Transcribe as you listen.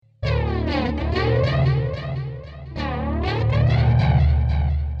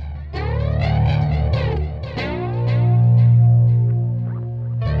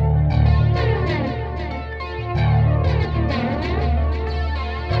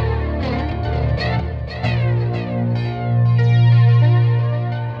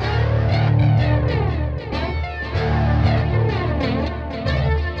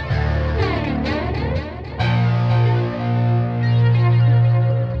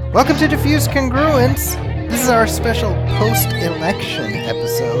Welcome to Diffuse Congruence. This is our special post-election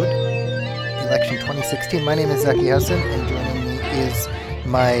episode, election 2016. My name is Zaki Hassan, and joining me is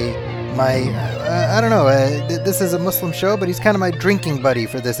I don't know. This is a Muslim show, but he's kind of my drinking buddy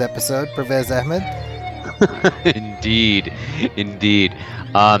for this episode, Pervez Ahmed. Indeed, indeed.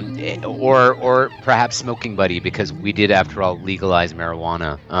 Or perhaps smoking buddy, because we did, after all, legalize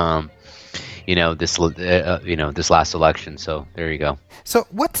marijuana. This last election. So there you go. So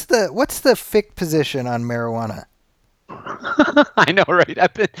what's the FIC position on marijuana? I know, right?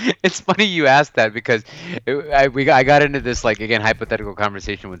 It's funny you asked that, because I got into this, like, again, hypothetical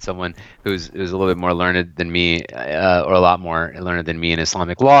conversation with someone who's a little bit more learned than me, or a lot more learned than me in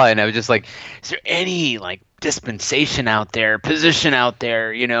Islamic law, and I was just like, is there any like dispensation out there, position out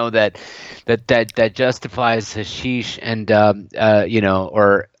there, that justifies hashish, and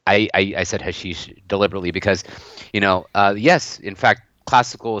or I said hashish deliberately because, yes, in fact,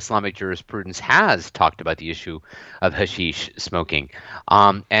 classical Islamic jurisprudence has talked about the issue of hashish smoking,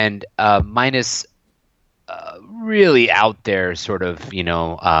 and minus really out there sort of,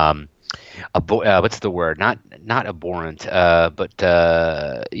 what's the word? Not abhorrent, but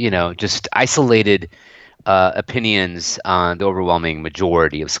just isolated opinions. The overwhelming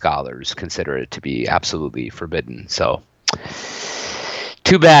majority of scholars consider it to be absolutely forbidden. So.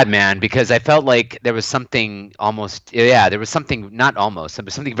 Too bad, man, because I felt like there was something something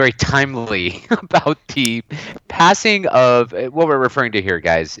very timely about the passing of what we're referring to here,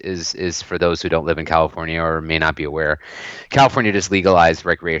 guys, is for those who don't live in California or may not be aware. California just legalized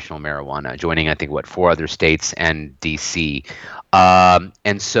recreational marijuana, joining, I think, 4 other states and DC.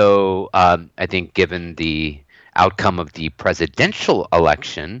 And so I think, given the outcome of the presidential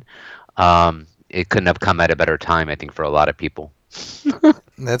election, it couldn't have come at a better time, I think, for a lot of people.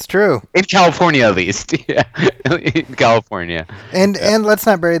 That's true. In California, at least. Yeah. In California. And let's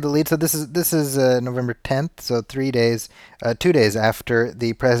not bury the lead. So this is November 10th, so 2 days after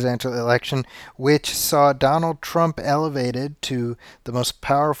the presidential election, which saw Donald Trump elevated to the most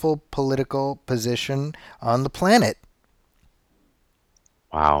powerful political position on the planet.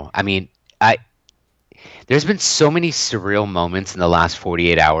 Wow. I mean, there's been so many surreal moments in the last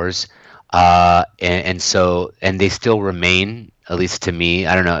 48 hours. And they still remain, at least to me.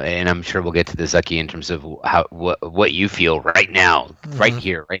 I don't know, and I'm sure we'll get to this, Zaki, in terms of what you feel right now, right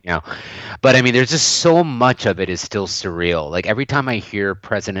here, right now. But I mean, there's just so much of it is still surreal. Like, every time I hear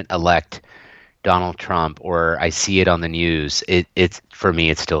President-elect Donald Trump, or I see it on the news, it's for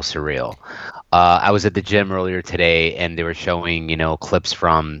me, it's still surreal. I was at the gym earlier today, and they were showing, clips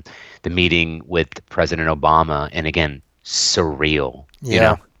from the meeting with President Obama, and again, surreal.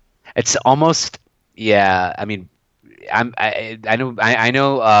 Yeah. It's almost, yeah. I mean, I know.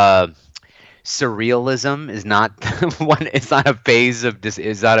 Surrealism is not one. It's not a phase of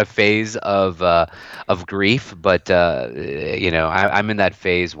grief, but I'm in that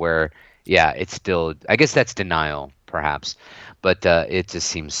phase where, yeah, it's still. I guess that's denial, perhaps, but it just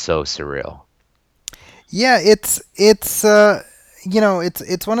seems so surreal. Yeah, it's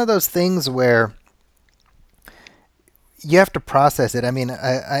one of those things where you have to process it. I mean,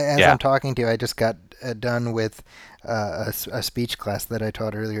 I'm talking to you, I just got done with a speech class that I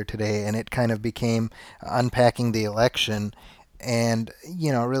taught earlier today, and it kind of became unpacking the election. And,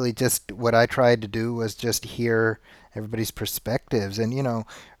 really just what I tried to do was just hear everybody's perspectives. And,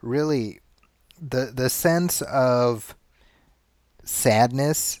 really the sense of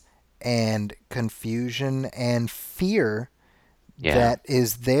sadness and confusion and fear that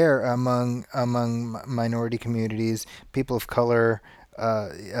is there among minority communities, people of color,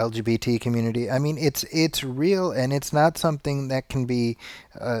 LGBT community. I mean, it's real, and it's not something that can be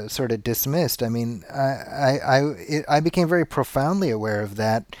sort of dismissed. I mean, I became very profoundly aware of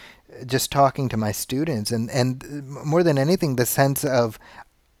that just talking to my students, and more than anything, the sense of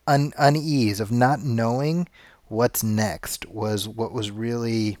unease, of not knowing what's next, was what was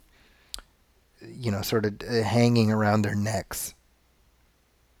really, sort of hanging around their necks.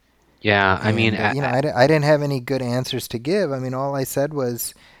 Yeah, I mean, I didn't have any good answers to give. I mean, all I said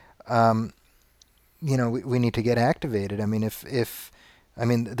was, we need to get activated. I mean,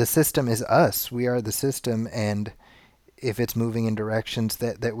 the system is us. We are the system, and if it's moving in directions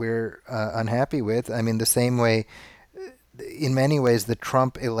that we're unhappy with, I mean, the same way, in many ways, the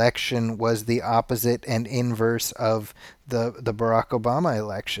Trump election was the opposite and inverse of the Barack Obama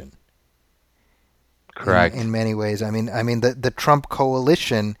election. Correct. In many ways. I mean, the Trump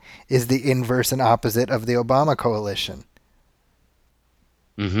coalition is the inverse and opposite of the Obama coalition.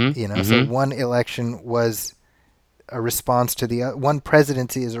 So one election was a response to one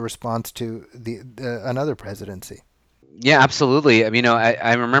presidency is a response to the another presidency. Yeah, absolutely. I mean,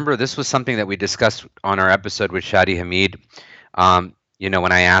 I remember this was something that we discussed on our episode with Shadi Hamid.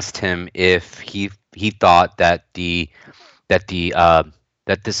 When I asked him if he thought that the that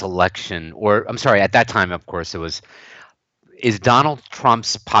this election, or I'm sorry, at that time, of course, it was is Donald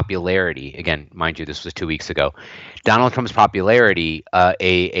Trump's popularity, again, mind you, this was 2 weeks ago, Donald Trump's popularity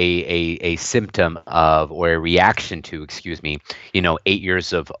a symptom of, or a reaction to, excuse me, 8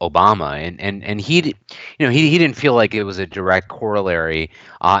 years of Obama, and he didn't feel like it was a direct corollary,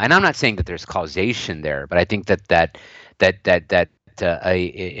 and I'm not saying that there's causation there, but I think that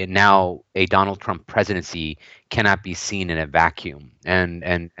now a Donald Trump presidency cannot be seen in a vacuum, and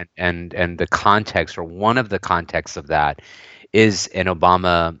the context, or one of the contexts of that, is 8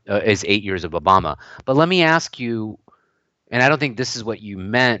 years of Obama. But let me ask you, and I don't think this is what you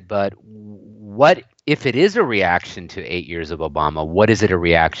meant, but what if it is a reaction to 8 years of Obama? What is it a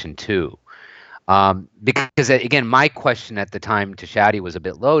reaction to? Because again, my question at the time to Shadi was a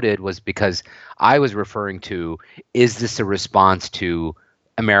bit loaded, was because I was referring to, is this a response to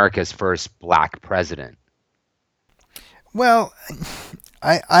America's first black president? Well,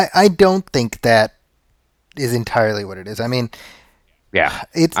 I don't think that is entirely what it is. I mean, Yeah,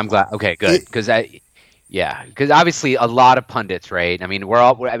 it's I'm glad. Okay, good. it. Because obviously a lot of pundits, right? I mean,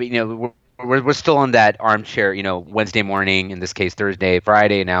 I mean, we're still on that armchair, Wednesday morning, in this case, Thursday,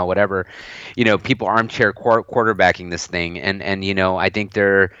 Friday now, whatever, people armchair quarterbacking this thing. And I think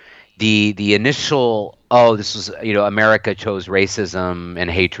the initial, oh, this was, America chose racism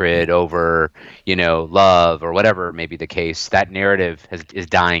and hatred over, love, or whatever may be the case. That narrative is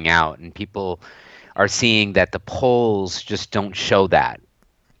dying out, and people are seeing that the polls just don't show that.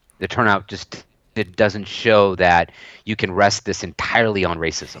 The turnout just, it doesn't show that you can rest this entirely on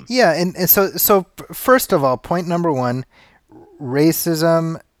racism. Yeah, and so first of all, point number one,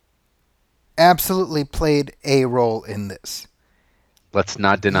 racism absolutely played a role in this. Let's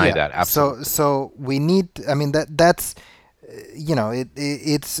not deny Yeah. that. Absolutely. So we need. I mean that's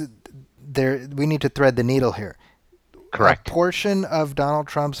it's there. We need to thread the needle here. A Correct. portion of Donald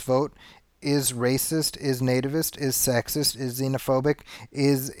Trump's vote is racist, is nativist, is sexist, is xenophobic,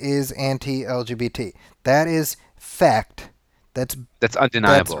 is anti-LGBT. That is fact. That's That's that's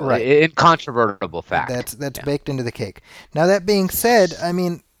undeniable. right. Incontrovertible fact. That's Yeah. baked into the cake. Now that being said, I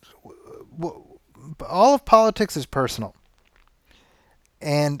mean, all of politics is personal,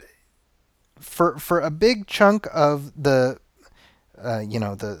 and for a big chunk of the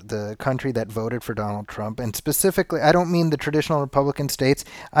the country that voted for Donald Trump, and specifically, I don't mean the traditional Republican states.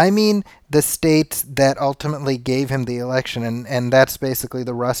 I mean the states that ultimately gave him the election, and that's basically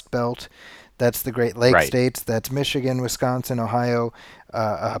the Rust Belt. That's the Great Lakes Right. states. That's Michigan, Wisconsin, Ohio,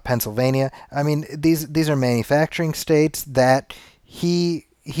 Pennsylvania. I mean, these are manufacturing states that he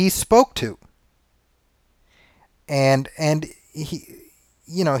spoke to, and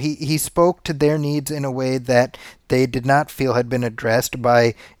he spoke to their needs in a way that they did not feel had been addressed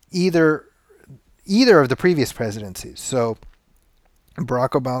by either either of the previous presidencies. So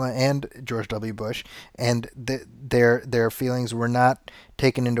Barack Obama and George W. Bush, and their feelings were not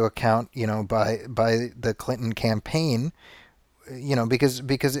taken into account, by the Clinton campaign, because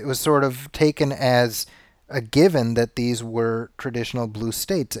it was sort of taken as a given that these were traditional blue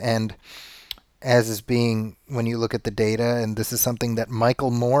states, and as is being, when you look at the data, and this is something that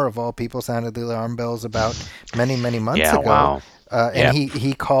Michael Moore of all people sounded the alarm bells about many months Yeah. ago, Wow. and Yeah.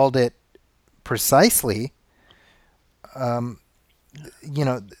 he called it precisely. Um,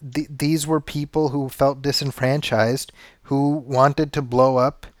 these were people who felt disenfranchised, who wanted to blow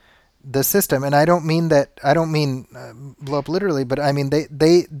up the system, and I don't mean blow up literally, but I mean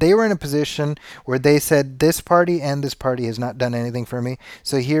they were in a position where they said this party and this party has not done anything for me.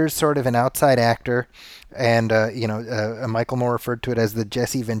 So here's sort of an outside actor, and Michael Moore referred to it as the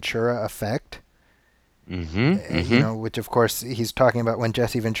Jesse Ventura effect. Mm-hmm. Mm-hmm. Which of course he's talking about when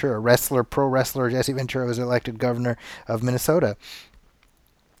Jesse Ventura, pro wrestler Jesse Ventura, was elected governor of Minnesota,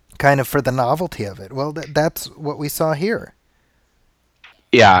 kind of for the novelty of it. Well, that's what we saw here.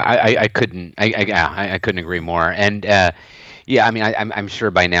 Yeah. I couldn't. Yeah, I couldn't agree more. And yeah, I mean, I'm sure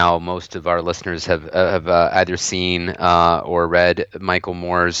by now most of our listeners have either seen or read Michael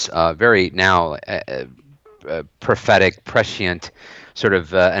Moore's very now prophetic, prescient sort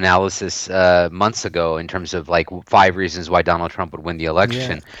of analysis months ago, in terms of like 5 reasons why Donald Trump would win the Yeah.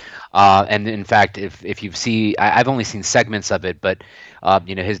 election. And in fact, if you see, I've only seen segments of it, but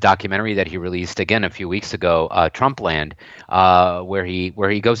his documentary that he released again a few weeks ago, Trumpland, where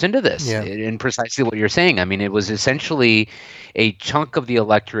he goes into this Yeah. in precisely what you're saying. I mean, it was essentially a chunk of the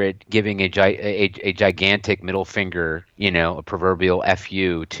electorate giving a gigantic middle finger, a proverbial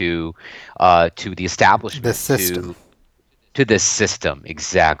fu to the The establishment, system. to the system.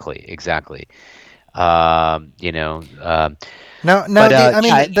 Exactly. You know, No, no. but I yeah,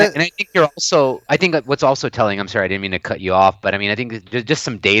 mean, and I think you're also. I think that what's also telling. I'm sorry, I didn't mean to cut you off, but I mean, I think just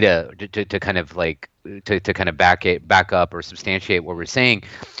some data to kind of like to kind of back up or substantiate what we're saying.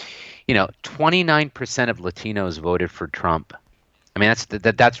 29% of Latinos voted for Trump. I mean,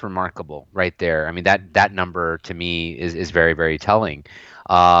 that's remarkable right there. I mean, that number to me is very, very telling.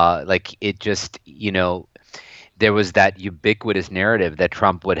 Like it just, there was that ubiquitous narrative that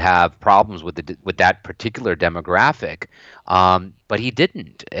Trump would have problems with that particular demographic, but he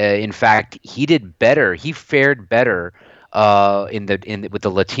didn't. In fact, he did better. He fared better with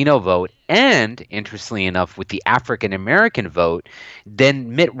the Latino vote, and interestingly enough, with the African American vote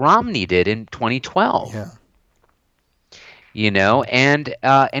than Mitt Romney did in 2012. yeah,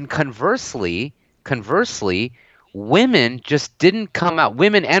 And conversely, women just didn't come out.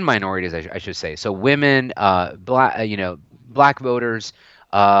 Women and minorities, I should say. So women, black voters,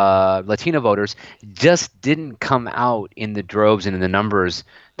 Latino voters, just didn't come out in the droves and in the numbers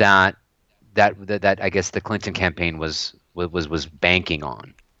that I guess the Clinton campaign was banking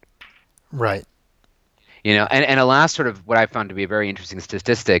on. right. And a last sort of what I found to be a very interesting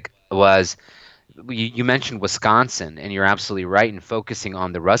statistic was you mentioned Wisconsin, and you're absolutely right in focusing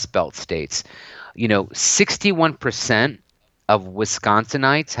on the Rust Belt states. 61% of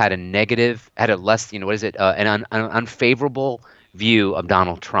Wisconsinites had a less, what is it, an unfavorable view of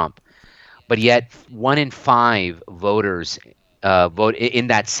Donald Trump. But yet, 1 in 5 voters vote in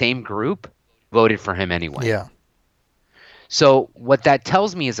that same group voted for him anyway. Yeah, So what that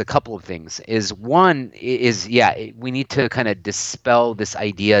tells me is a couple of things. Is one is yeah, we need to kind of dispel this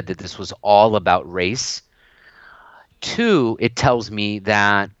idea that this was all about race. Two, it tells me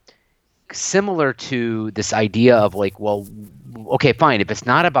that similar to this idea of like, well, okay, fine, if it's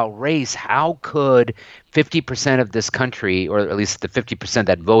not about race, how could 50% of this country, or at least the 50%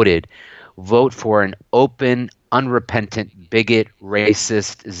 that vote for an open, unrepentant, bigot,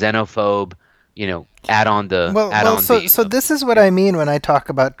 racist, xenophobe, add well, on so the so this is what I mean when I talk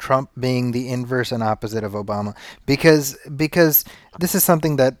about Trump being the inverse and opposite of Obama, because this is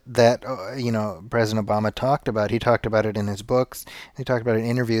something that President Obama talked about. He talked about it in his books. He talked about it in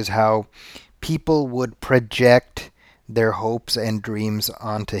interviews how people would project their hopes and dreams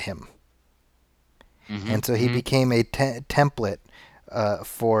onto him, and so he hmm became a template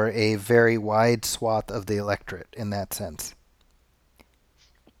for a very wide swath of the electorate in that sense,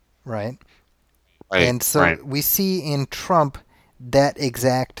 right? Right, And so right. we see in Trump that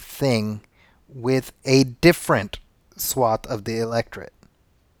exact thing with a different swath of the electorate.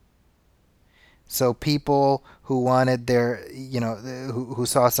 So people who wanted who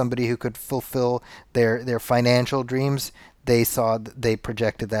saw somebody who could fulfill their financial dreams, they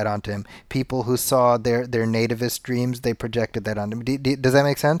projected that onto him. People who saw their nativist dreams, they projected that onto him. Does that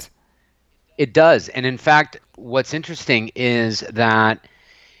make sense? It does. And in fact, what's interesting is that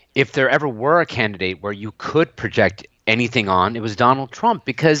if there ever were a candidate where you could project anything on, it was Donald Trump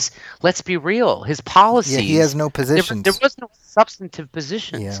because let's be real, his Yeah, he has policies, no there positions. was no substantive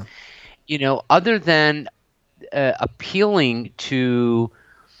positions, Yeah, other than appealing to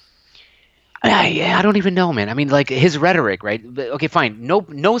I don't even know, man. I mean, like his rhetoric, right? Okay, fine.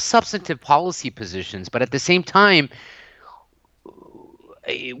 No substantive policy positions, but at the same time,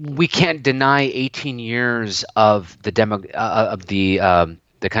 we can't deny 18 years of the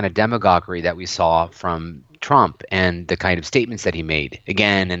kind of demagoguery that we saw from Trump and the kind of statements that he made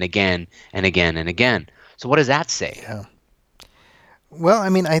again and again and again and again. So what does that say? yeah. Well, I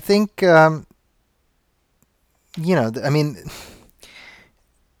mean, I think I mean,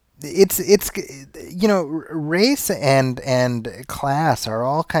 it's race and class are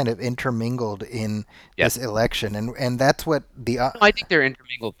all kind of intermingled in Yes. this election, and that's what the No, I think they're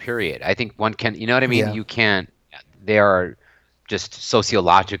intermingled. Period. I think one can, you know what I mean. yeah. You can't. They are just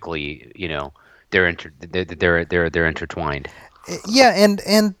sociologically, they're intertwined. Yeah, and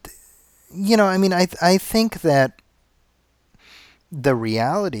I mean, I think that the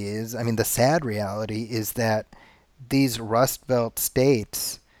reality is, I mean, the sad reality is that these Rust Belt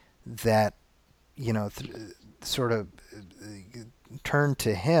states that sort of turned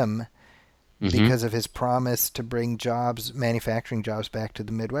to him hmm because of his promise to bring manufacturing jobs back to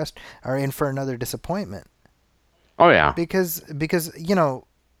the Midwest, are in for another disappointment. Oh yeah. Because the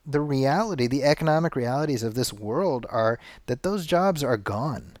economic realities of this world are that those jobs are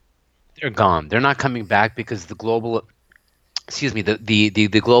gone. They're gone. They're not coming back because the global, excuse me,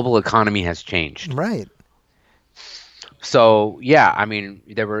 the global economy has changed. Right. So yeah, I mean,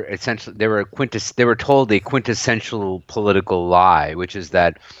 they were told a quintessential political lie, which is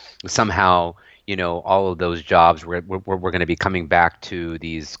that somehow all of those jobs we're going to be coming back to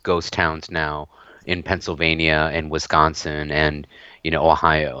these ghost towns now in Pennsylvania and Wisconsin and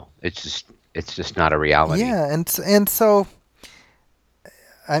Ohio. It's just not a reality. Yeah, and so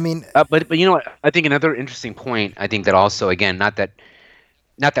I mean, But you know what? I think another interesting point. I think that also, again, not that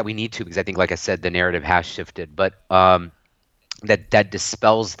we need to, because I think, like I said, the narrative has shifted, but that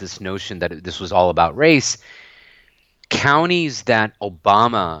dispels this notion that this was all about race. Counties that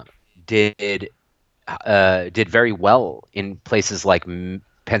Obama did very well in places like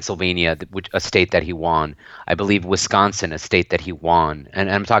Pennsylvania, which a state that he won. I believe Wisconsin, a state that he won,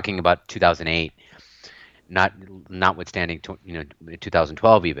 and I'm talking about 2008, not notwithstanding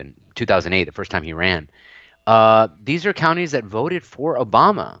 2012, even 2008, the first time he ran. These are counties that voted for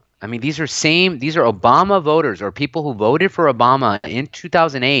Obama. I mean, these are Obama voters or people who voted for Obama in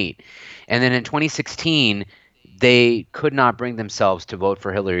 2008, and then in 2016 they could not bring themselves to vote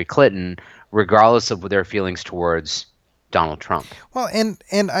for Hillary Clinton, regardless of their feelings towards Donald Trump. well,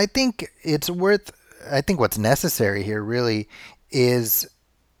 and I think it's worth. I think what's necessary here really is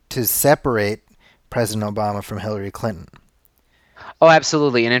to separate President Obama from Hillary Clinton. Oh,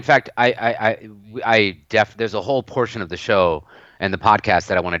 absolutely. And in fact, there's a whole portion of the show and the podcast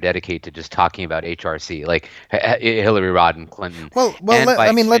that I want to dedicate to just talking about HRC, like Hillary Rodham Clinton, Well, and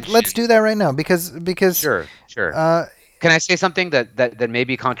by let's do extension, that right now because sure, sure. uh, Can I say something that may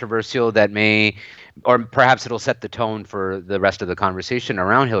be controversial, that may, or perhaps it'll set the tone for the rest of the conversation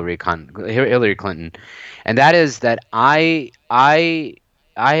around Hillary Clinton, and that is that I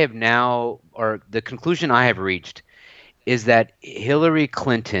have now, or the conclusion I have reached is that Hillary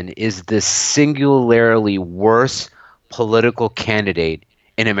Clinton is the singularly worst political candidate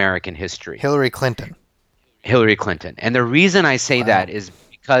in American history. Hillary Clinton. Hillary Clinton. And the reason I say Wow. that is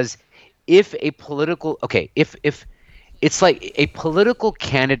because if a political okay, if it's like a political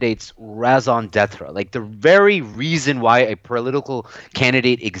candidate's raison d'etre, like the very reason why a political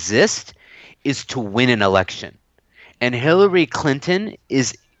candidate exists is to win an election. And Hillary Clinton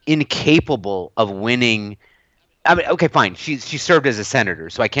is incapable of winning. I mean, okay, fine. She served as a senator,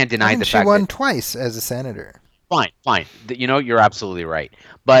 so I can't I deny mean, the she fact won that twice as a senator. fine, fine. You're absolutely right.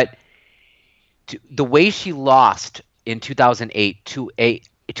 But the way she lost in 2008 to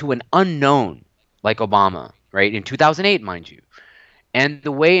an unknown like Obama, right? In 2008, mind you. And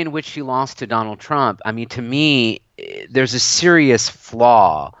the way in which she lost to Donald Trump, I mean, to me, there's a serious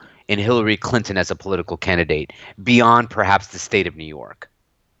flaw in Hillary Clinton as a political candidate beyond perhaps the state of New York.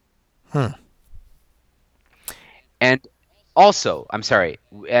 Hmm. And also, I'm sorry,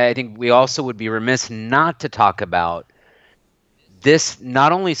 I think we also would be remiss not to talk about this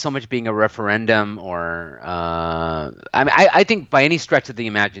not only so much being a referendum or I mean, I think by any stretch of the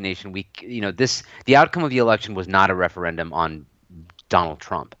imagination, the outcome of the election was not a referendum on Donald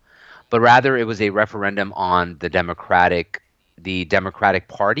Trump, but rather it was a referendum on the Democratic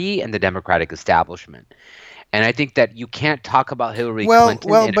Party and the Democratic establishment. And I think that you can't talk about Hillary Clinton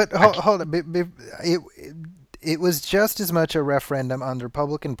in a But hold on. It was just as much a referendum on the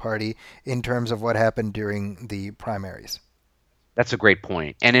Republican Party in terms of what happened during the primaries. That's a great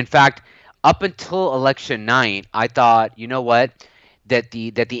point. And in fact, up until election night, I thought, you know what, that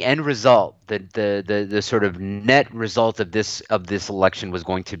the end result, the sort of net result of this election was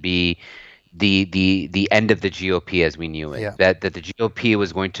going to be the end of the GOP as we knew it. Yeah. That the GOP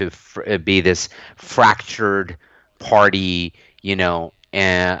was going to be this fractured party,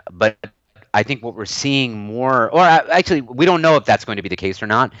 and but I think what we're seeing more, or actually, we don't know if that's going to be the case or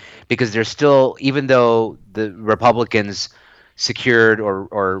not, because there's still, even though the Republicans secured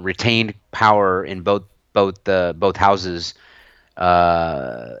or retained power in both houses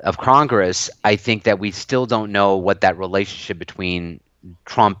of Congress, I think that we still don't know what that relationship between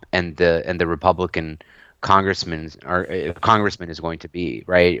Trump and the Republican congressman is going to be,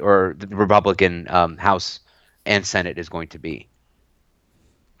 right? Or the Republican House and Senate is going to be.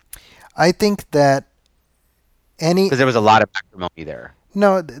 I think that any Because there was a lot of acrimony there.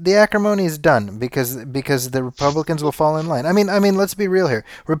 no, the acrimony is done because the Republicans will fall in line. I mean, let's be real here.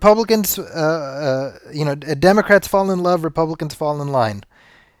 Republicans, Democrats fall in love, Republicans fall in line,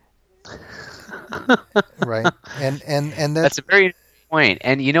 right? And That's that's a very interesting point.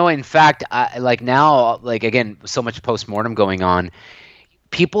 And in fact, like now, like again, so much postmortem going on.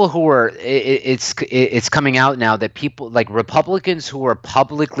 People who are it's coming out now that people like Republicans who are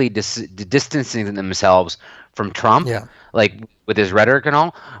publicly distancing themselves from Trump, yeah. like with his rhetoric and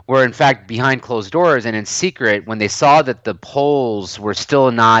all, were in fact behind closed doors and in secret when they saw that the polls were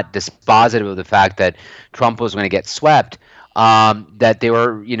still not dispositive of the fact that Trump was going to get swept. That they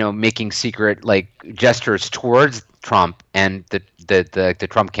were making secret like gestures towards Trump and the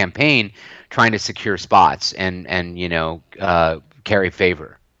Trump campaign trying to secure spots and carry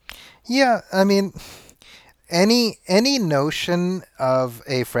favor. Yeah, I mean, any notion of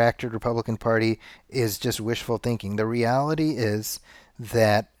a fractured Republican Party is just wishful thinking. The reality is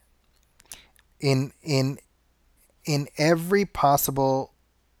that in in in every possible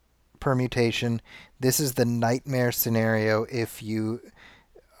permutation, this is the nightmare scenario if you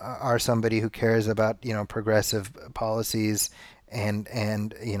are somebody who cares about progressive policies and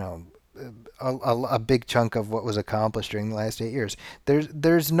a big chunk of what was accomplished during the last 8 years.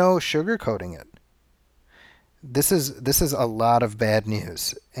 There's no sugarcoating it. This is a lot of bad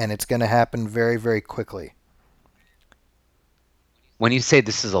news, and it's going to happen very, very quickly. When you say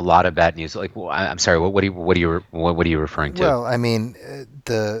this is a lot of bad news, like, well, I'm sorry, what are you referring to? Well, I mean,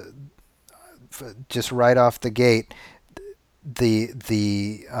 the just right off the gate, the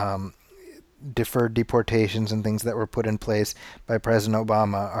deferred deportations and things that were put in place by President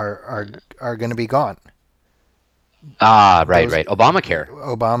Obama are going to be gone. Ah, right, Those right. Obamacare.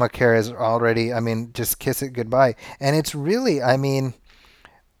 Obamacare is already, I mean, just kiss it goodbye. And it's really, I mean,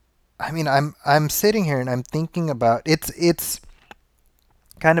 I'm sitting here and I'm thinking about it's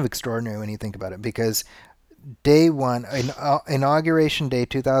kind of extraordinary when you think about it because day one, inauguration day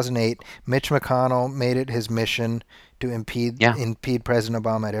 2008, Mitch McConnell made it his mission to Yeah, impede President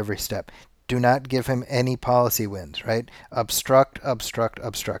Obama at every step. Do not give him any policy wins, right? Obstruct, obstruct,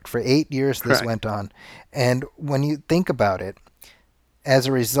 obstruct. For 8 years, this correct. went on. And when you think about it, as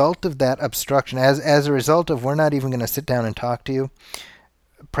a result of that obstruction, as a result of we're not even going to sit down and talk to you,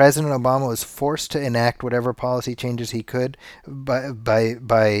 President Obama was forced to enact whatever policy changes he could by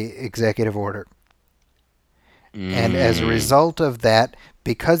executive order. And as a Mm, result of that,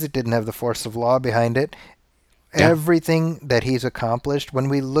 because it didn't have the force of law behind it, yeah, everything that he's accomplished, when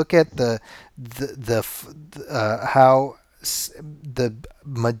we look at how the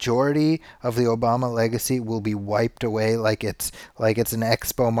majority of the Obama legacy will be wiped away like it's an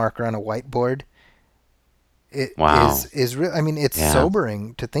expo marker on a whiteboard, it wow, is real. I mean, it's yeah,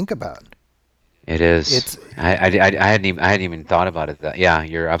 sobering to think about. it is. It's I hadn't even thought about it. That yeah,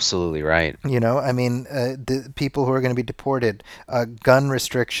 you're absolutely right. I mean, the people who are going to be deported, gun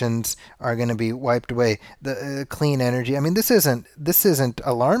restrictions are going to be wiped away. The clean energy. I mean, this isn't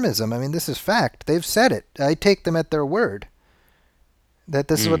alarmism. I mean, this is fact. They've said it. I take them at their word that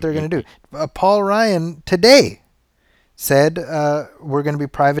this is what Mm, they're mm, going to mm. do. Paul Ryan today said we're going to be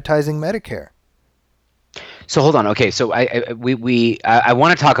privatizing Medicare. So hold on. Okay, so I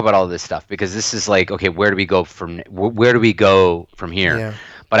want to talk about all this stuff because this is like, okay, where do we go from here? Yeah,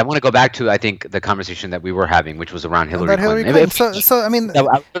 But I want to go back to, I think, the conversation that we were having, which was around Hillary about Hillary Clinton. Clinton. So I mean, I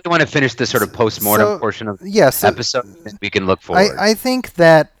really want to finish this sort of post-mortem so portion of yeah. the So episode, and we can look I forward. I think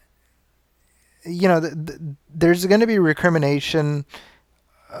that there's going to be recrimination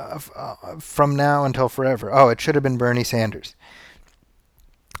from now until forever. Oh, it should have been Bernie Sanders.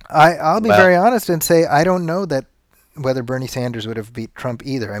 I'll be Well, very honest and say I don't know that whether Bernie Sanders would have beat Trump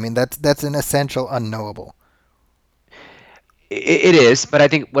either. I mean, that's an essential unknowable. it is, but I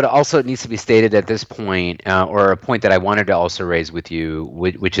think what also needs to be stated at this point, or a point that I wanted to also raise with you,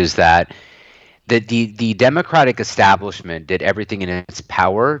 which is that the Democratic establishment did everything in its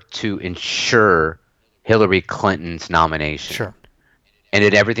power to ensure Hillary Clinton's nomination, Sure. and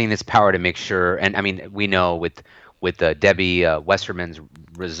did everything in its power to make sure. And I mean, we know with Debbie Westerman's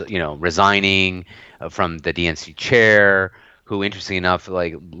resigning from the DNC chair, who, interestingly enough,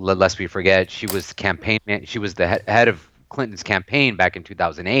 like, lest we forget, she was she was the head of Clinton's campaign back in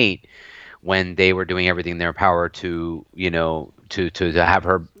 2008 when they were doing everything in their power to to have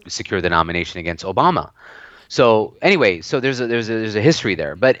her secure the nomination against Obama. So anyway, so there's a history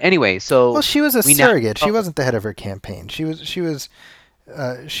there. But anyway, Well, so she was a we now surrogate. She wasn't the head of her campaign. She was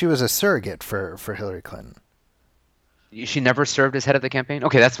a surrogate for Hillary Clinton. she never served as head of the campaign.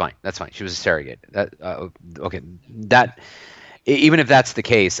 Okay, that's fine. That's fine. She was a surrogate. Okay, that even if that's the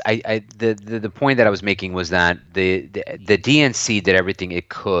case, the point that I was making was that the DNC did everything it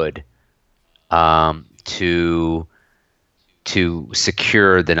could to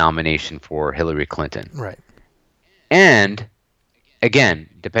secure the nomination for Hillary Clinton. Right. And again,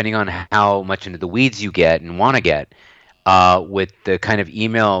 depending on how much into the weeds you get and want to get, with the kind of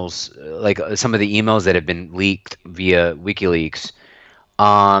emails, like some of the emails that have been leaked via WikiLeaks,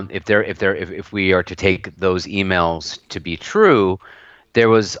 if we are to take those emails to be true, there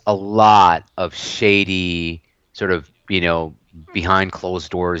was a lot of shady sort of behind closed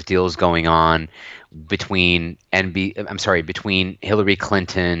doors deals going on between between Hillary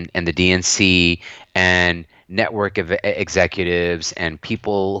Clinton and the DNC and network of executives and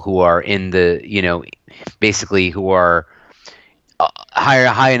people who are in the, basically who are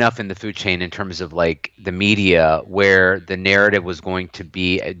high enough in the food chain in terms of like the media, where the narrative was going to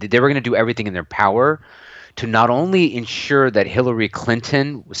be, they were going to do everything in their power to not only ensure that Hillary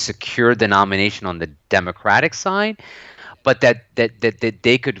Clinton secured the nomination on the Democratic side, but that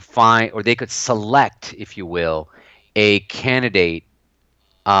they could find, or they could select, if you will, a candidate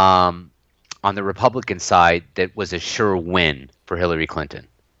um, on the Republican side that was a sure win for Hillary Clinton.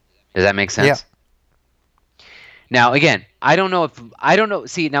 Does that make Yeah. sense? Now, again, I don't know.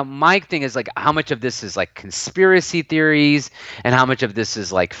 See, now my thing is like how much of this is like conspiracy theories and how much of this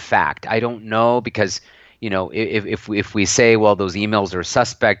is like fact. I don't know because, if we say, well, those emails are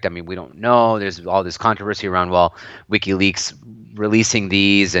suspect, I mean, we don't know. There's all this controversy around, well, WikiLeaks releasing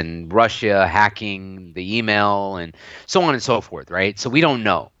these and Russia hacking the email and so on and so forth, right? So we don't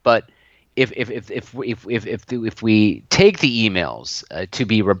know. But if we take the emails to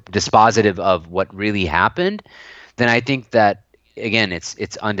be dispositive of what really happened, then I think that again,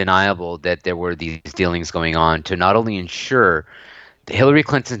 it's undeniable that there were these dealings going on to not only ensure Hillary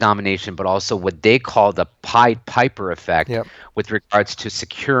Clinton's nomination, but also what they call the Pied Piper effect Yep. with regards to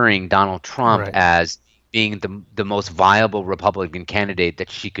securing Donald Trump Right. as being the most viable Republican candidate that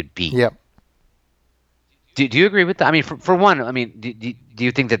she could beat. Yep. Do you agree with that? I mean, for one, I mean, do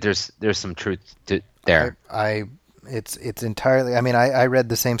you think that there's some truth to there? I it's entirely. I mean, I read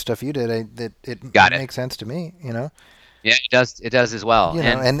the same stuff you did. That it Got it. makes sense to me. Yeah, it does. It does as well.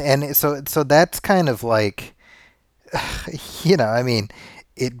 And so that's kind of like, I mean,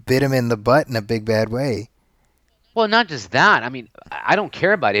 it bit him in the butt in a big bad way. Well, not just that. I mean, I don't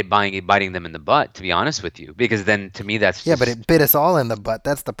care about it biting them in the butt, to be honest with you, because then to me that's Yeah, but just it bit us all in the butt.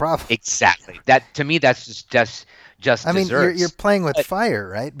 That's the problem. exactly that. To me, that's just I mean, you're desserts. playing with But fire,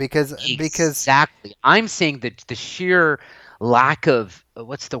 right? Because exactly, I'm saying that the sheer lack of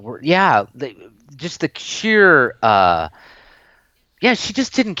what's the word? Yeah, just the sheer. Yeah, she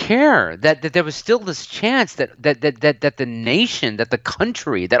just didn't care that there was still this chance that the nation, that the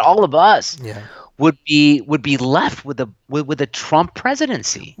country, that all of us yeah. would be left with a Trump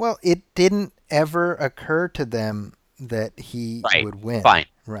presidency. Well, it didn't ever occur to them that he Right. would win, Fine.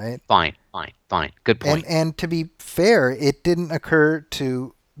 right? Fine. Good And point. and to be fair, it didn't occur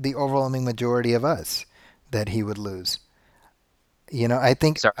to the overwhelming majority of us that he would lose.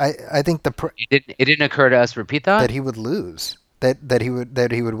 Sorry, I think it didn't occur to us. Repeat that that. he would lose, that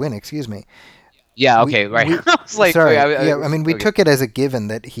he would win. Excuse me. Yeah. We Okay. Right. we I was like, wait, sorry. Yeah, I mean we okay. took it as a given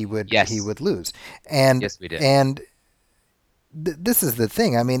that he Yes. would lose, and Yes, we did. and this is the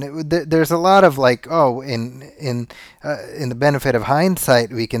thing. I mean, there's a lot of like, oh, in the benefit of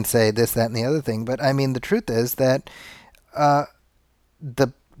hindsight, we can say this, that, and the other thing. But I mean, the truth is that uh,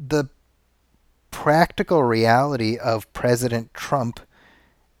 the practical reality of President Trump,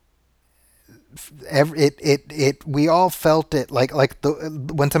 we all felt it like the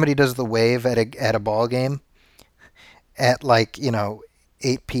when somebody does the wave at a ball game at like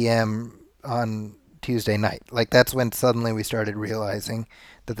 8 p.m. on Tuesday night. Like that's when suddenly we started realizing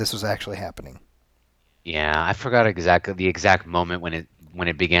that this was actually happening. Yeah, I forgot exactly the exact moment when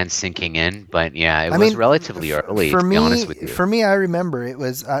it began sinking in, but yeah, it I was mean, relatively early, for to be honest me, with you. I remember it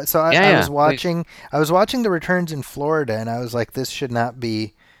was. Yeah, I yeah. was Please. watching the returns in Florida, and I was like, this should not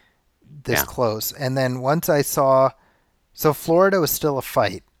be this Yeah. close. And then once I saw, so Florida was still a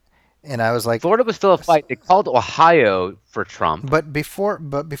fight, and I was like, Florida was still a fight. They called Ohio for Trump. but before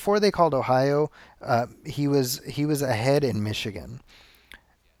they called Ohio, he was ahead in Michigan,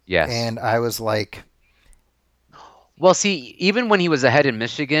 Yes. and I was like, Well, see, even when he was ahead in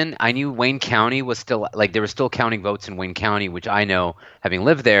Michigan, I knew Wayne County was still like they were still counting votes in Wayne County, which I know, having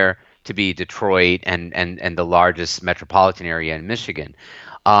lived there, to be Detroit and the largest metropolitan area in Michigan.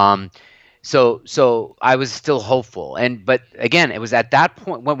 Um, so I was still hopeful, but again, it was at that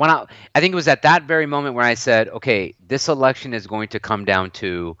point when I think it was at that very moment where I said, okay, this election is going to come down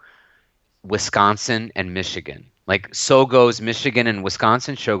to Wisconsin and Michigan. Like so goes Michigan and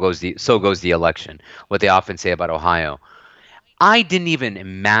Wisconsin, so goes the election. What they often say about Ohio. I didn't even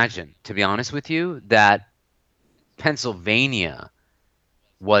imagine, to be honest with you, that Pennsylvania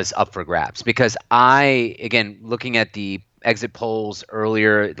was up for grabs because again, looking at the exit polls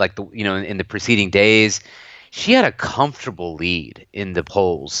earlier, like in the preceding days, she had a comfortable lead in the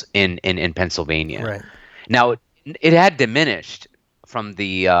polls in Pennsylvania. right. Now, it had diminished from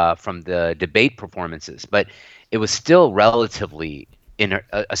the debate performances, but it was still relatively in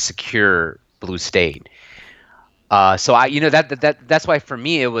a secure blue state. So that's why for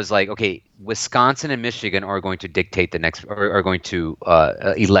me it was like, okay, Wisconsin and Michigan are going to dictate the next, or are going to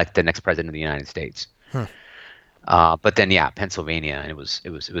elect the next president of the United States. Hmm. But then, yeah, Pennsylvania, and it was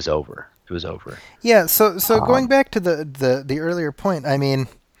over. It was over. Yeah. So going Um, back to the earlier point, I mean,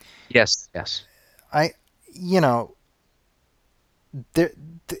 yes, yes. I you know there.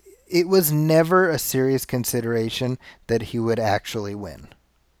 It was never a serious consideration that he would actually win.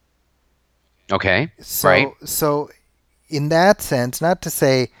 Okay, right. So in that sense, not to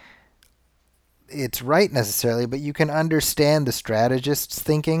say it's right necessarily, but you can understand the strategist's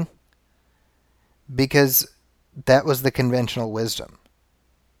thinking because that was the conventional wisdom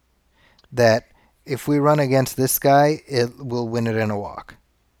that if we run against this guy, it will win it in a walk.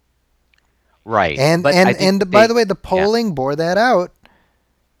 Right. And But I and think and by they, the way, the yeah. polling bore that out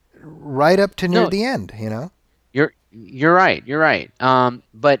right up to near No, the end. You know. you're right. You're right.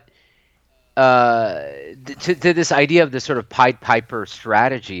 But to this idea of this sort of Pied Piper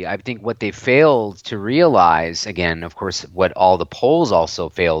strategy, I think what they failed to realize, again, of course, what all the polls also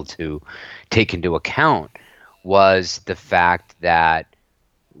failed to take into account was the fact that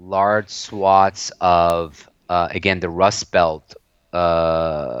large swaths of, again, the Rust Belt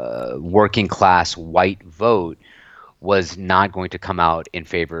working class white vote was not going to come out in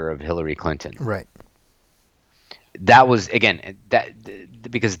favor of Hillary Clinton. Right. That was, again, that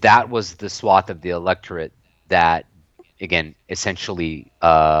because that was the swath of the electorate that, again, essentially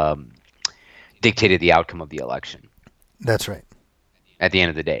dictated the outcome of the election That's right. at the end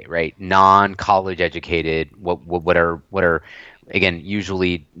of the day, right? Non-college educated, what are again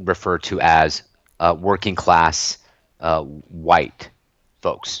usually referred to as working class white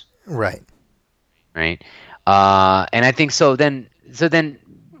folks, Right. right? And I think so. Then,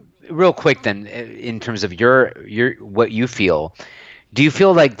 real quick, then, in terms of your what you feel, do you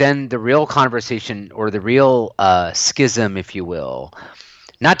feel like then the real conversation or the real schism, if you will,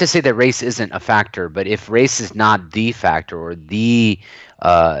 not to say that race isn't a factor, but if race is not the factor or the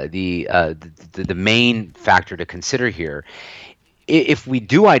main factor to consider here, if we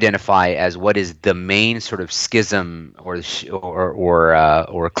do identify as what is the main sort of schism or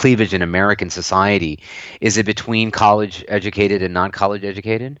cleavage in American society, is it between college educated and non college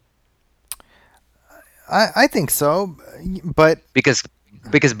educated? I think so, but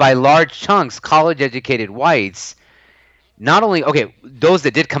Because by large chunks, college educated whites, not only, okay, those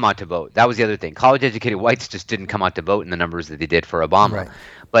that did come out to vote, that was the other thing. College educated whites just didn't come out to vote in the numbers that they did for Obama. right.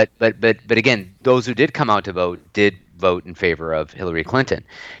 But again, those who did come out to vote did vote in favor of Hillary Clinton.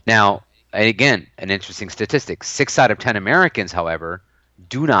 Now, and again, an interesting statistic: 6 out of 10 Americans, however,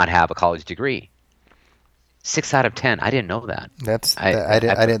 do not have a college degree. 6 out of 10. I didn't know that. That's I,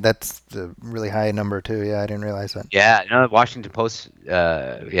 that, I, I did. That's a really high number too. Yeah, I didn't realize that. Yeah, no, Washington Post,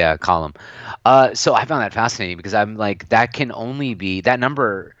 yeah, column. So I found that fascinating because I'm like, that can only be that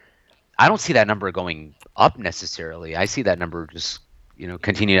number. I don't see that number going up necessarily. I see that number just,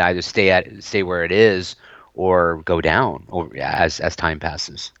 continue to either stay where it is or go down over, yeah, as time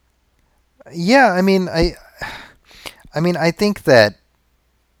passes. Yeah, I mean, I think that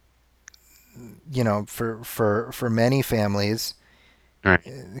for many families, All right.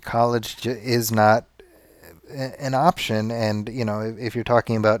 college is not an option, and if you're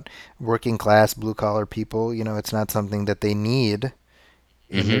talking about working class blue collar people, it's not something that they need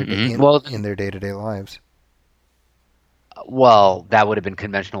in their Well, in their day to day lives. that would have been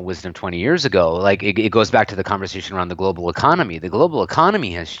conventional wisdom 20 years ago. Like it goes back to the conversation around the global economy. The global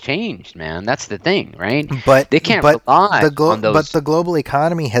economy has changed, man. That's the thing, right? But They can't but rely on but those. the global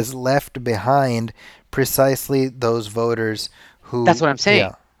economy has left behind precisely those voters That's who, what I'm saying.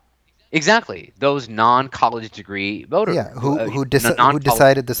 yeah, Exactly. Those non-college degree voter, yeah, who non-college.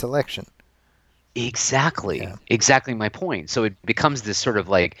 decided this election. Yeah, Exactly my point. So it becomes this sort of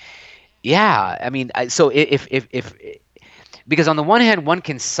like, yeah, I mean, so if because on the one hand, one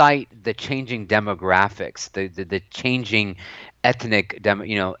can cite the changing demographics, the changing ethnic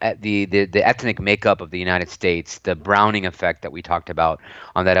the ethnic makeup of the United States, the Browning effect that we talked about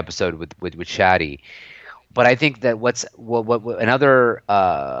on that episode with Shaddy. But I think that what another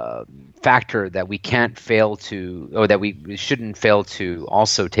factor that we can't fail to, or that we shouldn't fail to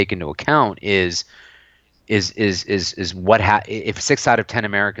also take into account is if 6 out of 10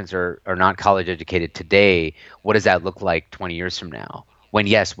 Americans are not college educated today, what does that look like 20 years from now? When,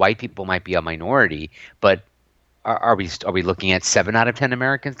 yes, white people might be a minority, but are we looking at 7 out of 10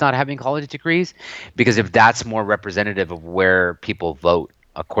 Americans not having college degrees? Because if that's more representative of where people vote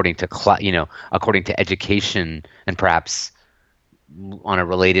according to according to education, and perhaps on a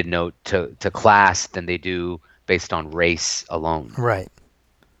related note to class, than they do based on race alone. right.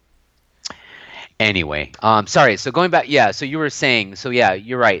 Anyway, sorry. So going back, yeah. So you were saying, so yeah,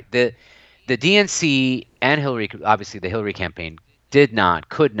 you're right. The DNC and Hillary, obviously the Hillary campaign, did not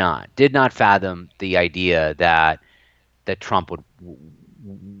fathom the idea that Trump would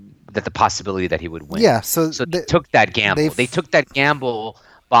that the possibility that he would win. Yeah, so So they took that gamble. They they've took that gamble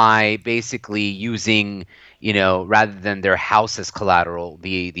by basically using, rather than their house as collateral,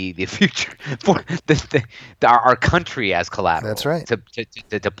 the future for our country as that's collateral right.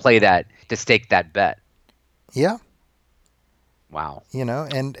 to play that, to stake that bet. Yeah, Wow.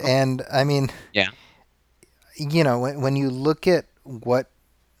 and I mean, Yeah. when you look at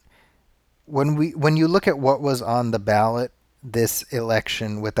when you look at what was on the ballot this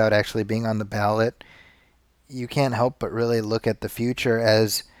election without actually being on the ballot, you can't help but really look at the future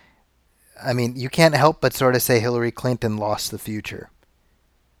as, I mean, you can't help but sort of say Hillary Clinton lost the future.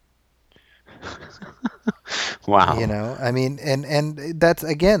 Wow. I mean, and that's,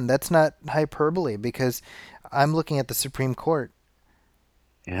 again, that's not hyperbole, because I'm looking at the Supreme Court,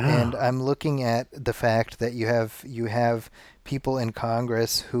 and Yeah. I'm looking at the fact that you have people in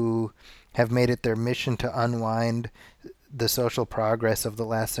Congress who have made it their mission to unwind the social progress of the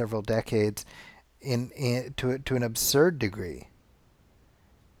last several decades to an absurd degree.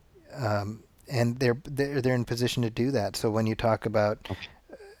 And they're in position to do that. So when you talk about,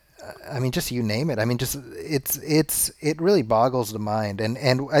 I mean, just you name it. I mean, just it really boggles the mind, and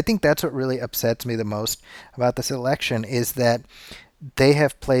I think that's what really upsets me the most about this election is that they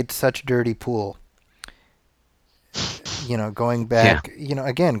have played such dirty pool. Going Yeah. back,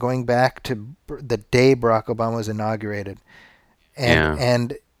 again, going back to the day Barack Obama was inaugurated, and Yeah.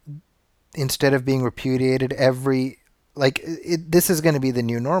 and instead of being repudiated this is going to be the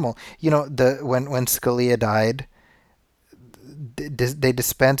new normal. The when Scalia died, they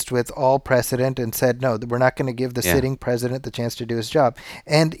dispensed with all precedent and said, no, we're not going to give the Yeah. sitting president the chance to do his job.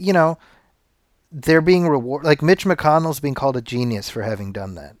 And they're being rewarded. Like Mitch McConnell's being called a genius for having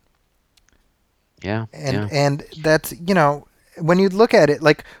done that. Yeah. And Yeah. and that's, when you look at it,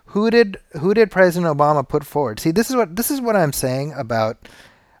 like who did President Obama put forward? See, this is what I'm saying about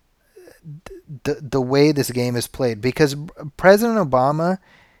the way this game is played, because President Obama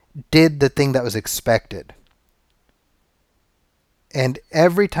did the thing that was expected. And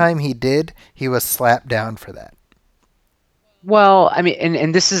every time he did, he was slapped down for that. Well, I mean,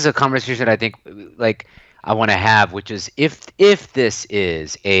 and this is a conversation I think, like, I want to have, which is, if this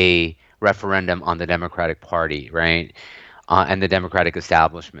is a referendum on the Democratic Party, right, and the Democratic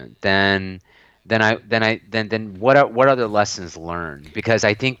establishment, then what are the lessons learned? Because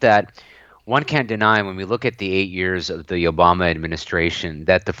I think that one can't deny, when we look at the 8 years of the Obama administration,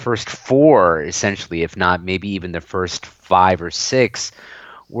 that the first four, essentially, if not maybe even the first 5 or 6,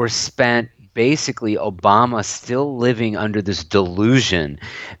 were spent basically Obama still living under this delusion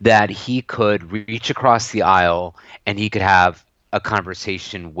that he could reach across the aisle and he could have a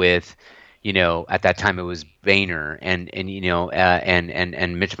conversation with, at that time it was Boehner and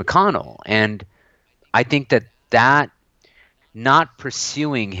and Mitch McConnell. And I think that not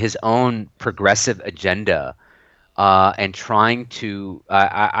pursuing his own progressive agenda, and trying to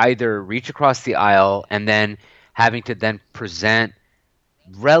either reach across the aisle and then having to then present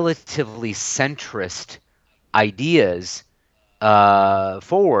relatively centrist ideas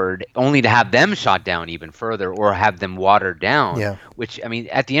forward, only to have them shot down even further or have them watered down. Yeah, Which, I mean,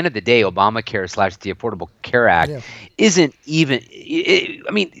 at the end of the day, Obamacare slash the Affordable Care Act yeah, isn't even.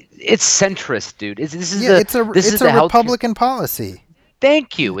 I mean, it's centrist, dude. yeah. It's This is a the healthcare. Republican policy.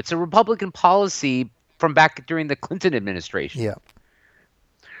 Thank you. It's a Republican policy from back during the Clinton administration, Yeah.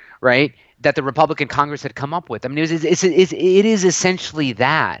 right? That the Republican Congress had come up with. I mean, it is essentially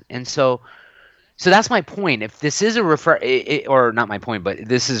that. And so that's my point. If this is or not my point, but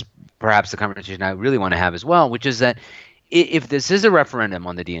this is perhaps the conversation I really want to have as well, which is that if this is a referendum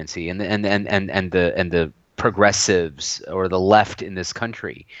on the DNC and the progressives or the left in this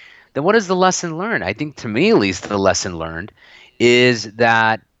country, then what is the lesson learned? I think, to me at least, the lesson learned is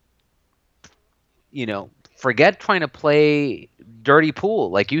that, forget trying to play dirty pool,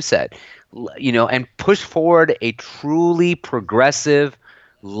 like you said, and push forward a truly progressive,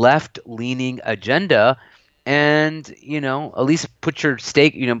 left-leaning agenda, and at least put your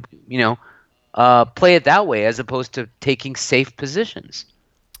stake, play it that way as opposed to taking safe positions.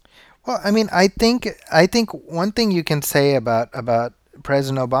 Well, I mean, I think one thing you can say about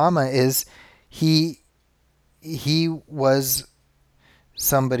President Obama is he he was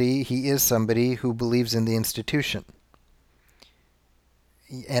he is somebody who believes in the institution.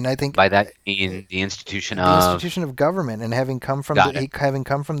 And I think By that, you mean the institution the of. institution of government, and Got it. having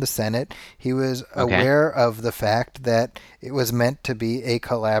come from the Senate, he was Okay. aware of the fact that it was meant to be a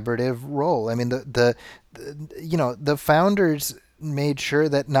collaborative role. I mean, the founders made sure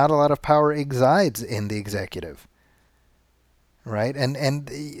that not a lot of power resides in the executive. right? And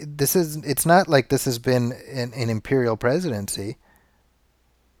it's not like this has been an imperial presidency,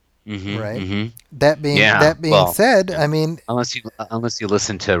 right? Mm-hmm. Yeah. That being Well, said, yeah. I mean, Unless you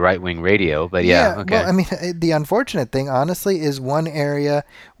listen to right wing radio, but yeah, yeah, well, okay. I mean, the unfortunate thing, honestly, is one area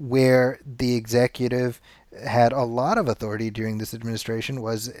where the executive had a lot of authority during this administration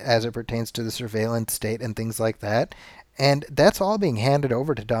was as it pertains to the surveillance state and things like that. And that's all being handed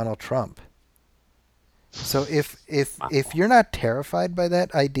over to Donald Trump. So if Wow. you're not terrified by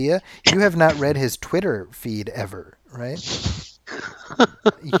that idea, you have not read his Twitter feed ever, right?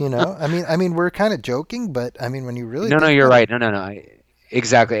 I mean, we're kind of joking, but I mean, when you really No, think you're about it, right. No.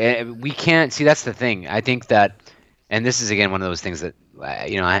 Exactly. And we can't see. That's the thing. I think that, and this is again one of those things that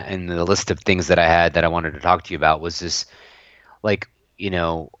in the list of things that I had that I wanted to talk to you about was this, like, you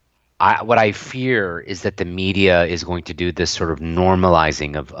know, what I fear is that the media is going to do this sort of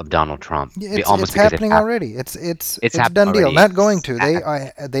normalizing of Donald Trump, yeah, it's almost because it happening happened. already. It's It's it's happened done deal. already. Not going to. They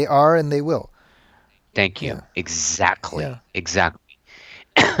are and they will. Thank Yeah, you. yeah, Exactly. Exactly.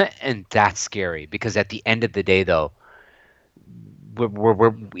 And that's scary because at the end of the day, though,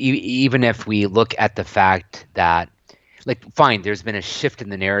 even if we look at the fact that, like, fine, there's been a shift in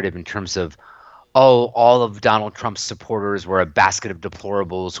the narrative in terms of, oh, all of Donald Trump's supporters were a basket of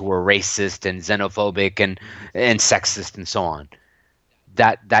deplorables who were racist and xenophobic and sexist and so on.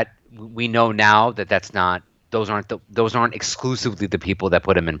 That we know now that that's not, those aren't exclusively the people that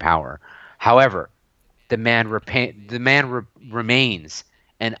put him in power. However, the man remains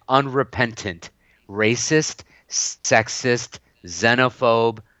an unrepentant racist, sexist,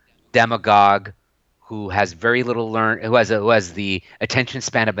 xenophobe, demagogue who has very little who has the attention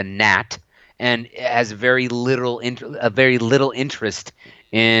span of a gnat and has a very little interest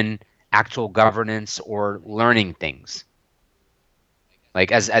in actual governance or learning things.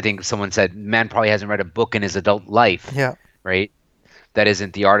 Like, as I think someone said, man probably hasn't read a book in his adult life, yeah, right? That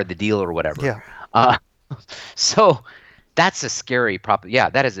isn't The Art of the Deal or whatever. yeah. Uh, so that's a scary prop. Yeah,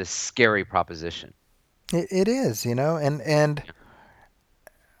 that is a scary proposition. It is, and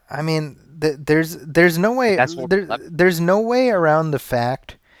I mean, there's no But way that's what we're left. there's no way around the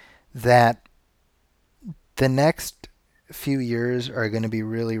fact that the next few years are going to be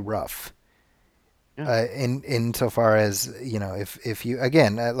really rough. Yeah. In insofar as if you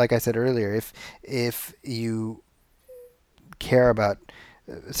again, like I said earlier, if you care about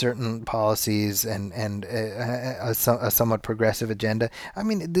certain policies and a somewhat progressive agenda, I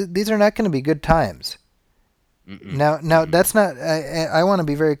mean, these are not going to be good times. Mm-mm. Now Mm-mm. that's not. I want to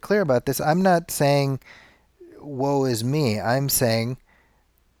be very clear about this. I'm not saying woe is me. I'm saying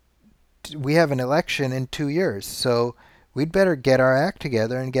we have an election in 2 years, so we'd better get our act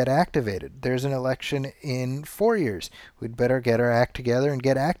together and get activated. There's an election in 4 years. We'd better get our act together and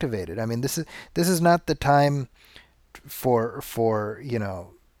get activated. I mean, this is not the time for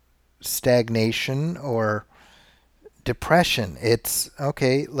stagnation or depression. It's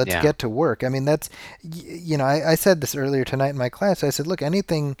okay, let's Yeah. get to work. I mean, I said this earlier tonight in my class. I said, look,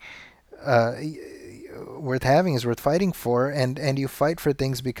 anything uh, worth having is worth fighting for, and you fight for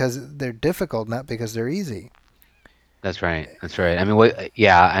things because they're difficult, not because they're easy. That's right. That's right. I mean, what?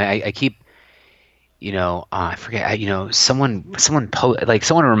 Yeah. I keep. I forget. Someone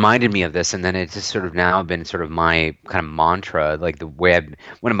reminded me of this, and then it's just sort of now been sort of my kind of mantra, like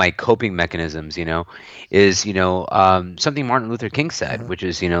one of my coping mechanisms. Is something Martin Luther King said, Uh-huh. which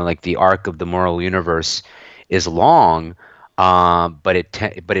is like the arc of the moral universe is long, but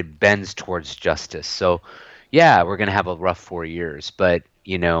it bends towards justice. So, yeah, we're gonna have a rough 4 years, but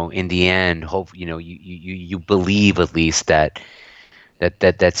in the end, hope you believe at least that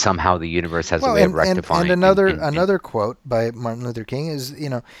somehow the universe has a Well, way of and rectifying and another quote by Martin Luther King is,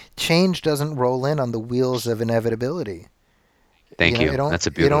 change doesn't roll in on the wheels of inevitability. thank you. That's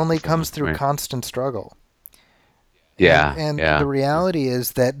a It only beautiful comes one, through right? constant struggle. And Yeah, and the yeah, reality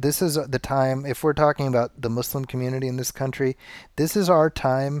is that this is the time, if we're talking about the Muslim community in this country, this is our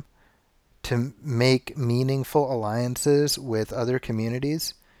time to make meaningful alliances with other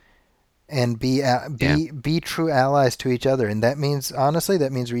communities and yeah. be true allies to each other. And that means, honestly,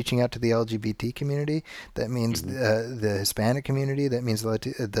 that means reaching out to the LGBT community. That means Hmm. the Hispanic community. That means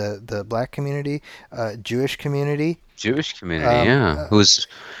the Black community, Jewish community. Jewish community, Um, yeah. Who's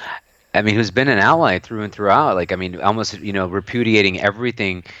been an ally through and throughout. Like, I mean, almost, repudiating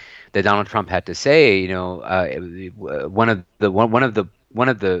everything that Donald Trump had to say. One of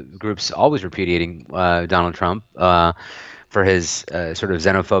the groups always repudiating Donald Trump for his sort of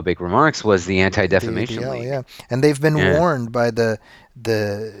xenophobic remarks was the the Anti-Defamation ADL, League. yeah, and they've been Yeah, warned by the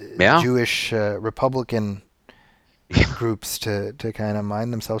yeah. Jewish Republican groups to kind of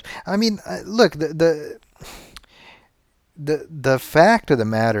mind themselves. I mean, look, the the fact of the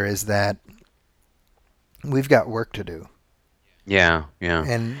matter is that we've got work to do. Yeah, yeah.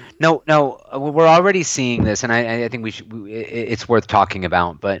 And No, no, we're already seeing this, and I think it's worth talking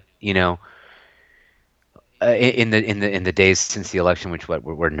about. But in the days since the election, which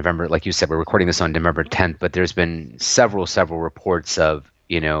we're November, like you said, we're recording this on November 10th. But there's been several reports of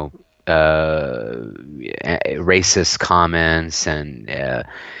racist comments and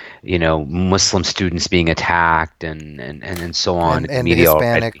Muslim students being attacked and so on in the the media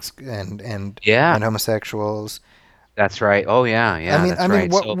already. Hispanics Yeah, and homosexuals. that's right. Oh yeah, yeah, I that's mean,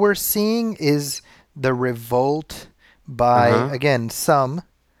 right. what So, we're seeing is the revolt by uh-huh. again some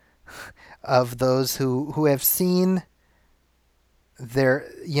of those who have seen their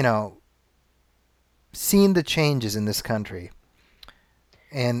seen the changes in this country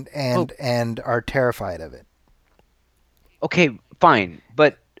Well, and are terrified of it. okay, fine,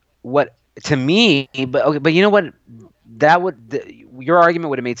 but what to me, but okay, but you know what? Your argument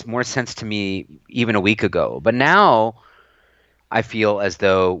would have made more sense to me even a week ago. But now I feel as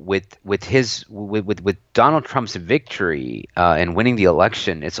though with Donald Trump's victory and winning the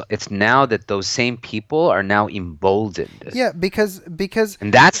election, it's now that those same people are now emboldened, Yeah, because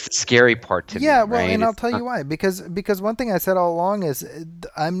and that's the scary part to yeah, me, well, right? and I'll It's tell not, you why. Because one thing I said all along is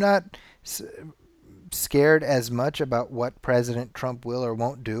I'm not s- scared as much about what President Trump will or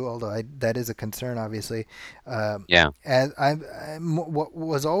won't do, although that is a concern, obviously. Um, yeah, as what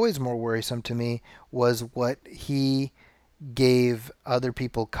was always more worrisome to me was what he gave other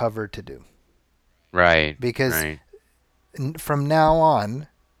people cover to do. right, Because right. from now on,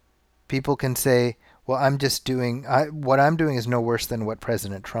 people can say, "Well, I'm just doing what I'm doing is no worse than what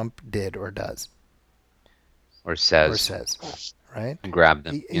President Trump did or does Or or says, says." Right? grab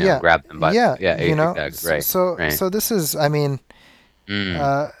them, Yeah, grab them by, yeah. yeah, exactly, right, right. So this is, I mean, Mm,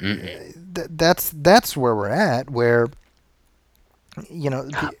 uh, mm-mm. that's where we're at. Where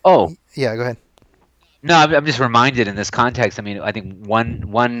Oh, yeah. Go ahead. no, I'm just reminded in this context. I mean, I think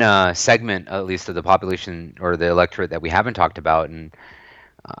one segment, at least of the population or the electorate that we haven't talked about, and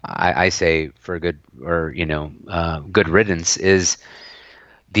I say for good or good riddance, is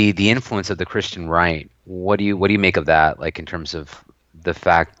the influence of the Christian right. What do you make of that? Like in terms of the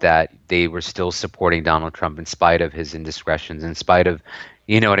fact that they were still supporting Donald Trump in spite of his indiscretions, in spite of,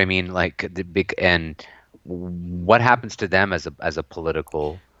 you know what I mean, like the big and what happens to them as a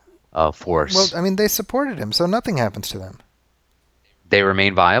political Well, force? I mean, they supported him, so nothing happens to them. They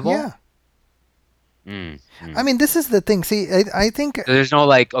remain viable. Yeah. Mm, I mm. mean, this is the thing. See, I think, So there's no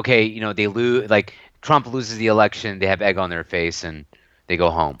like, okay, they lose, like Trump loses the election, they have egg on their face, and they go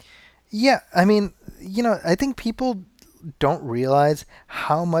home. yeah, I mean, I think people don't realize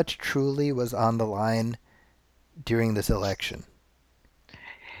how much truly was on the line during this election.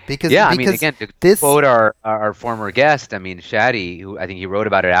 Yeah, I mean, Because again, to this, quote our former guest, I mean, Shaddy, who I think he wrote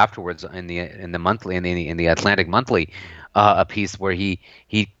about it afterwards in the monthly in the Atlantic Monthly, a piece where he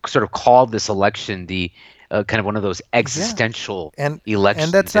sort of called this election the kind of one of those yeah, existential and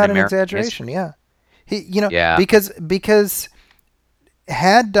that's elections in not an American exaggeration. history. Yeah, Yeah, because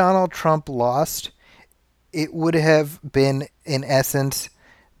had Donald Trump lost, it would have been in essence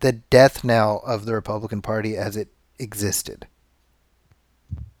the death knell of the Republican Party as it existed.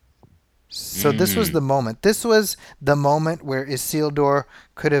 So this was the mm, moment. This was the moment where Isildur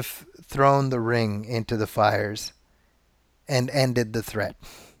could have thrown the ring into the fires and ended the threat.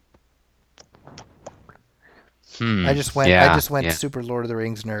 I yeah, just went yeah. super Lord of the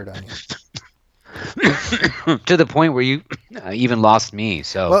Rings nerd on you. To the point where you even lost me.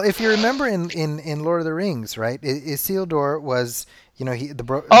 So. Well, if you remember in Lord of the Rings, right? Isildur was, the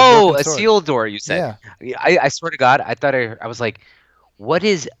Oh, broken a sword. seal door, you said. Yeah. I swear to God, I thought I was like, what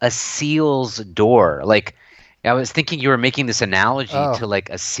is a seal's door? Like, I was thinking you were making this analogy Oh, to like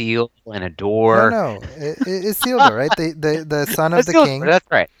a seal and a no, door. no. Isildur, right? The son A of the seal's door, king, that's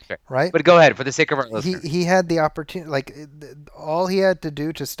right. That's right. right? But go ahead for the sake of our listeners. He had the opportunity, like all he had to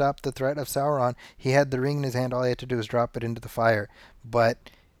do to stop the threat of Sauron. He had the ring in his hand. All he had to do was drop it into the fire, but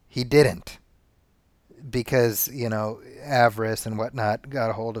he didn't because avarice and whatnot got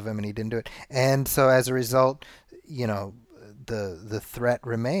a hold of him, and he didn't do it. And so as a result, you know, the threat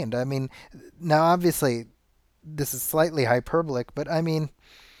remained. I mean, now obviously this is slightly hyperbolic, but I mean,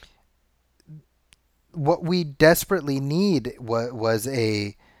 what we desperately need was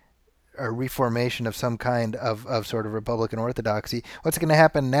a reformation of some kind of sort of Republican orthodoxy. What's going to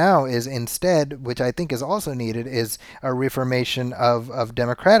happen now is instead, which I think is also needed, is a reformation of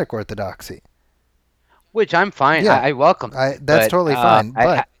Democratic orthodoxy. Which I'm fine. Yeah, I welcome it, that's but totally fine.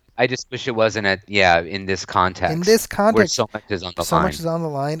 But I just wish it wasn't in this in this context where context, so much is on the so much line. is on the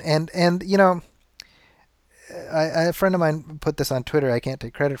line, and a friend of mine put this on Twitter. I can't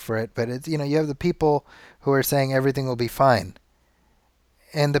take credit for it, but it's you have the people who are saying everything will be fine,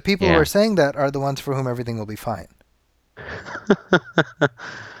 and the people who are Yeah. saying that are the ones for whom everything will be fine.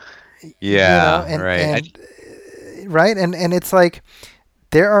 Yeah, right. And right, and it's like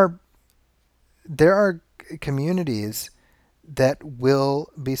there are there are communities that will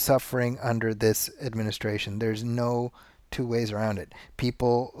be suffering under this administration. There's no two ways around it.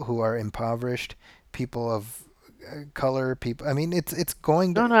 People who are impoverished, people of color, people. I mean, it's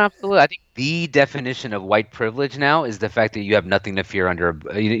going to. No, no, absolutely. I think the definition of white privilege now is the fact that you have nothing to fear under,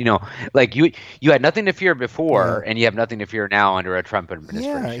 like you had nothing to fear Yeah, before, and you have nothing to fear now under a Trump yeah,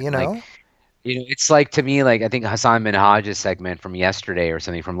 administration. It's like to me, like I think Hassan Minhaj's segment from yesterday or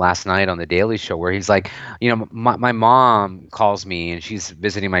something from last night on the Daily Show, where he's like, my mom calls me and she's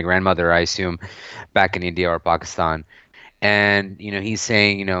visiting my grandmother, I assume, back in India or Pakistan, and he's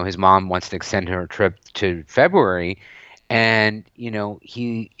saying his mom wants to extend her trip to February, and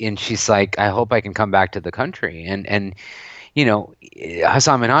she's like, I hope I can come back to the country, and you know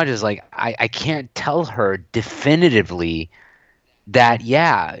Hassan Minhaj is like, I can't tell her definitively that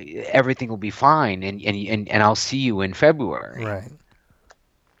yeah, everything will be fine, and I'll see you in February. right,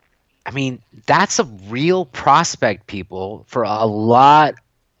 I mean, that's a real prospect, people, for a lot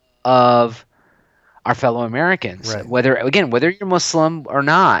of our fellow Americans, right. whether you're Muslim or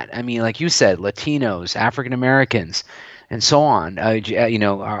not. I mean, like you said, Latinos, African Americans, and so on.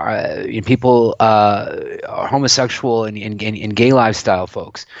 People, homosexual and gay lifestyle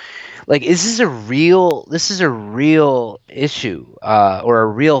folks. Like, this is a real issue, or a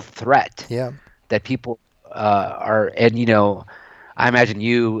real threat Yeah, that people are, and I imagine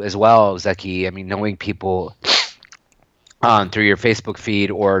you as well, Zeki. I mean, knowing people through your Facebook feed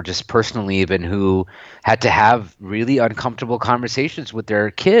or just personally, even, who had to have really uncomfortable conversations with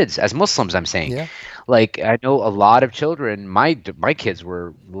their kids as Muslims. I'm saying, yeah, like, I know a lot of children. My kids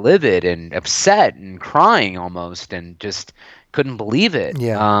were livid and upset and crying almost, and just couldn't believe it.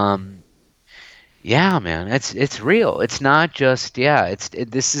 yeah. Yeah, man, it's real. It's not just, yeah.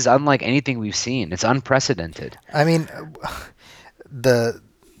 This is unlike anything we've seen. It's unprecedented. I mean, the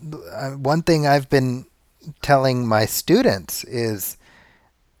one thing I've been telling my students is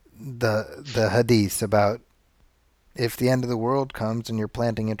the hadith about if the end of the world comes and you're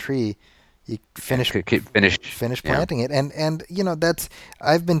planting a tree, you Yeah, could finish. finish Yeah. planting it. And that's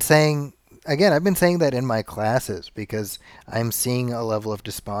I've been saying again, I've been saying that in my classes because I'm seeing a level of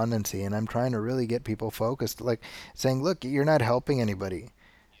despondency and I'm trying to really get people focused, like saying, look, you're not helping anybody.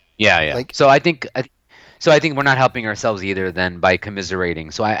 Yeah, yeah. Like, So I think we're not helping ourselves either then by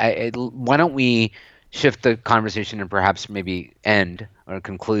commiserating. So why don't we shift the conversation and perhaps maybe end or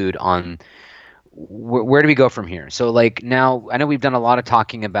conclude on where do we go from here? So, like, now I know we've done a lot of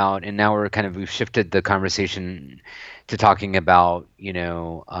talking about, and now we've shifted the conversation to talking about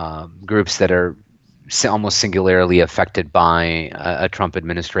groups that are almost singularly affected by a Trump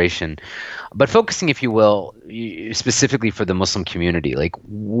administration, but focusing, if you will, specifically for the Muslim community. Like,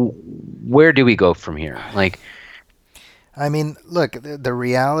 where do we go from here? Like, I mean, look, the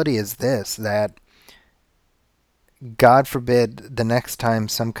reality is this that God forbid the next time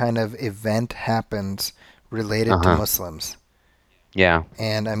some kind of event happens related to uh-huh, Muslims. yeah,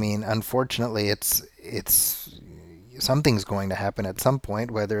 And I mean, unfortunately, it's something's going to happen at some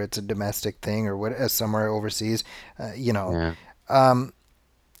point, whether it's a domestic thing or what, somewhere overseas. Uh, you know, yeah, um,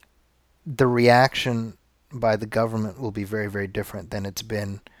 the reaction by the government will be very, very different than it's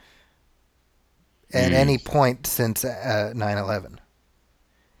been at mm, any point since 9/11.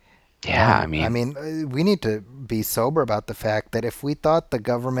 yeah. I I mean, mean, we need to be sober about the fact that if we thought the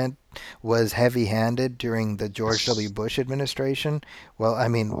government was heavy-handed during the George W. Bush administration, well, I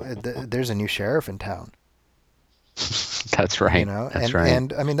mean, there's a new sheriff in town. that's right. That's right.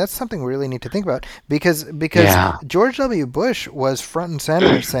 And I mean that's something we really need to think about because Yeah, George W. Bush was front and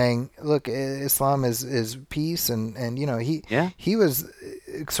center saying, look, Islam is peace, and yeah. he was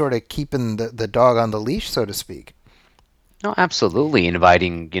sort of keeping the dog on the leash, so to speak. No, absolutely.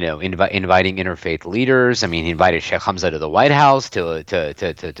 Inviting interfaith leaders. I mean, he invited Sheikh Hamza to the White House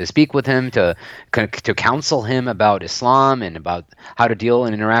to speak with him, to counsel him about Islam and about how to deal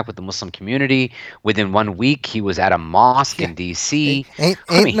and interact with the Muslim community. Within 1 week, he was at a mosque Yeah, in D.C. ain't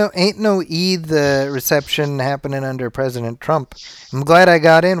I mean, ain't no Eid reception happening under President Trump. I'm glad I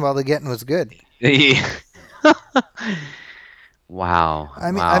got in while the getting was good. wow,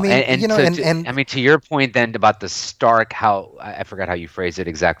 I wow, mean, and I mean, to your point then about the stark, how I forgot how you phrased it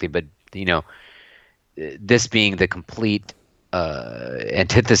exactly, but you know this being the complete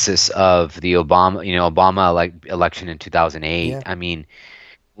antithesis of the Obama election in 2008. yeah, I mean,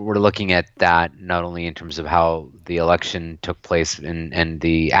 we're looking at that not only in terms of how the election took place and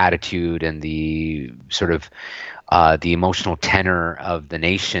the attitude and the sort of the emotional tenor of the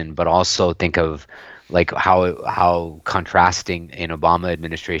nation, but also think of like how contrasting an Obama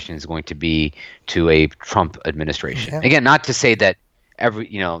administration is going to be to a Trump administration. Yeah. Again, not to say that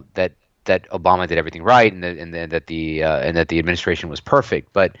that Obama did everything right and that the administration was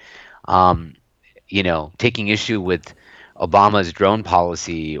perfect, but um, taking issue with Obama's drone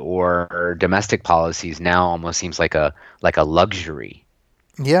policy or domestic policies now almost seems like a luxury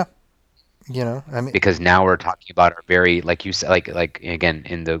Yeah. I mean, because now we're talking about our very, like you said, like again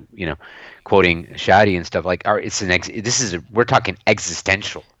in the quoting Shadi and stuff, like our it's an we're talking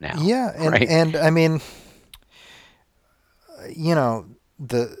existential now, yeah, and right? and I mean, you know,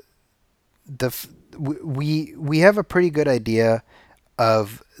 the we have a pretty good idea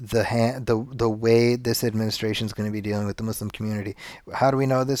of the way this administration is going to be dealing with the Muslim community. How do we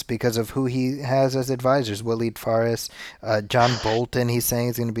know this? Because of who he has as advisors: Walid Faris, John Bolton. He's saying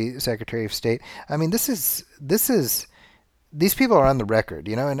he's going to be Secretary of State. I mean, this is these people are on the record,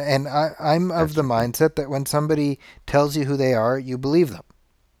 I'm of That's the mindset that when somebody tells you who they are, you believe them.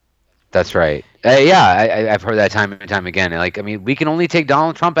 that's right. Yeah, I've heard that time and time again. Like, I mean, we can only take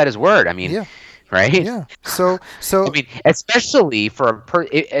Donald Trump at his word. I mean, Yeah, right? yeah. So I so mean, especially for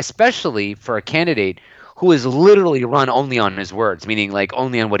a candidate who is literally run only on his words, meaning like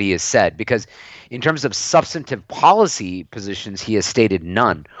only on what he has said. Because in terms of substantive policy positions, he has stated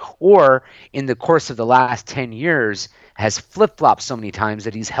none. Or in the course of the last 10 years, has flip flopped so many times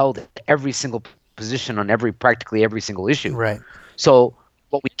that he's held every single position on practically every single issue. right, So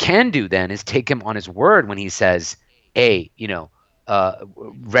what we can do then is take him on his word when he says, "Hey,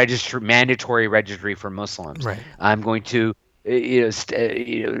 register mandatory registry for Muslims. right. I'm going to, no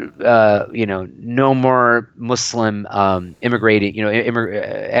more Muslim immigrating,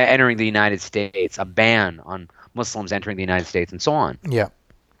 entering the United States, a ban on Muslims entering the United States, and so on. Yeah,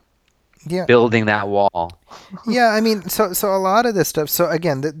 yeah. Building that wall. Yeah, I mean, so a lot of this stuff. So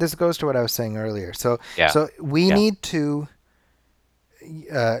again, this goes to what I was saying earlier. So Yeah, so we yeah, need to,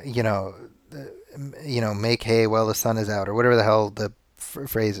 uh, you know, make hay while the sun is out, or whatever the hell the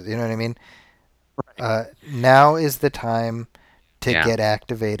phrase is. You know what I mean? Now is the time to yeah. get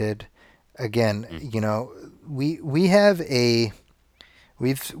activated. Again, Mm. we have a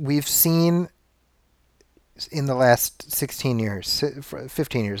we've seen in the last 16 years,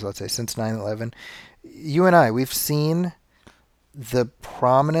 15 years, let's say, since 9/11, you and I, we've seen the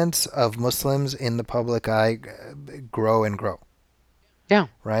prominence of Muslims in the public eye grow and grow, Yeah,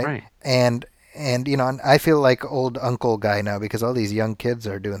 right? right. And I feel like old uncle guy now because all these young kids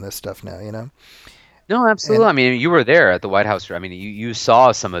are doing this stuff now. No, absolutely. And I mean, you were there at the White House. I mean, you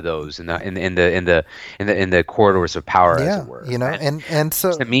saw some of those in the corridors of power, as it yeah, were. And and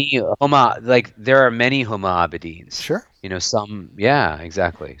so to me, like there are many Huma Abedins. sure. Some, yeah,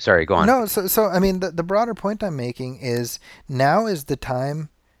 exactly. Sorry, go on. No, so I mean the broader point I'm making is now is the time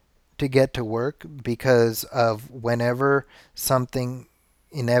to get to work because of whenever something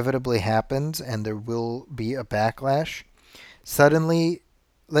inevitably happens and there will be a backlash, suddenly,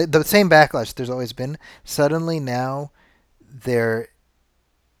 like the same backlash there's always been, suddenly now there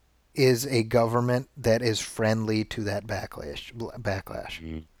is a government that is friendly to that backlash,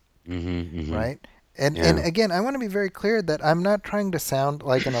 Mm-hmm, mm-hmm. right? And Yeah. again, I want to be very clear that I'm not trying to sound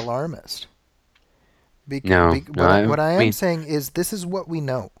like an alarmist. No, no. What I I am mean, saying is this is what we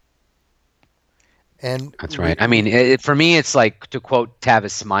know, and that's right. I mean, for me, it's like to quote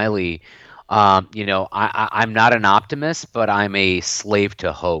Tavis Smiley. I'm not an optimist, but I'm a slave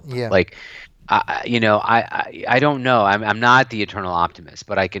to hope. yeah, Like, I don't know. I'm not the eternal optimist,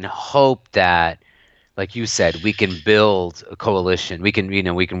 but I can hope that, like you said, we can build a coalition. We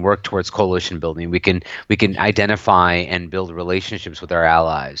can work towards coalition building. We can identify and build relationships with our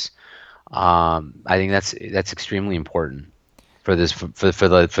allies. I think that's extremely important for this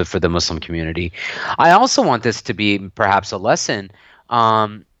for the Muslim community. I also want this to be perhaps a lesson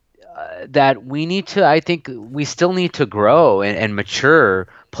um, that we need to. I think we still need to grow and mature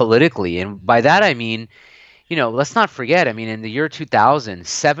politically, and by that I mean, let's not forget. I mean, in the year 2000,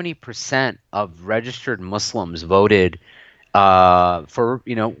 70% of registered Muslims voted for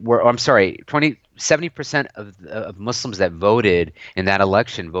I'm sorry, 70% of Muslims that voted in that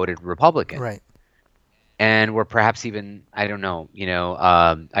election voted Republican right, and were perhaps even, I don't know,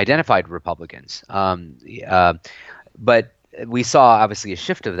 identified Republicans. But we saw obviously a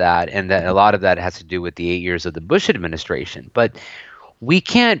shift of that, and that a lot of that has to do with the 8 years of the Bush administration. But we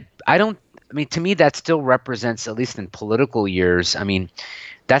can't. I don't. I mean, to me, that still represents, at least in political years, I mean,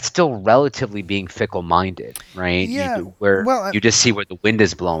 that's still relatively being fickle-minded, right? Yeah. Where Well, you just see where the wind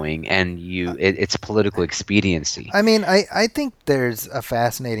is blowing, and it's political expediency. I think there's a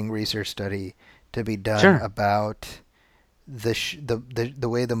fascinating research study to be done Sure. about the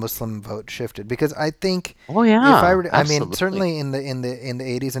way the Muslim vote shifted, because I think Oh if I yeah, were to, I mean, absolutely. certainly in the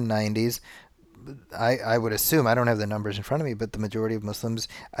 80s and 90s, I would assume, I don't have the numbers in front of me, but the majority of Muslims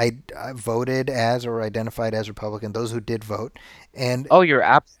I voted as or identified as Republican, those who did vote, and Oh, you're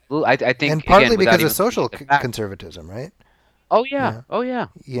absolutely. I and think partly again, because without of even looking social at the facts. conservatism, right? Oh yeah. Yeah, Oh yeah.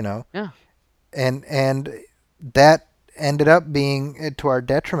 you know, Yeah. and that ended up being to our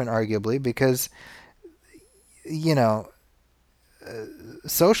detriment, arguably, because you know,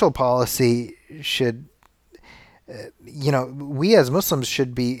 social policy should, we as Muslims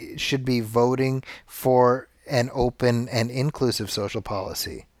should be voting for an open and inclusive social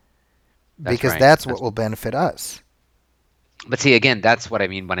policy, That's because right. that's what That's will benefit us. But see, again, that's what I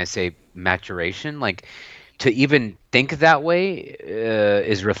mean when I say maturation. Like to even think that way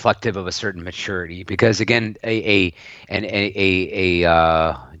is reflective of a certain maturity. Because again, a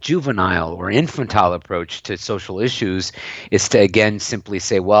juvenile or infantile approach to social issues is to again simply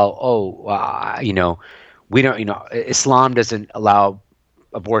say, well, oh, we don't, Islam doesn't allow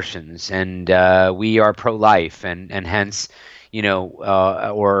abortions, and we are pro-life, and hence,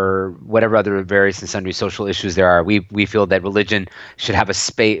 or whatever other various and sundry social issues there are. We feel that religion should have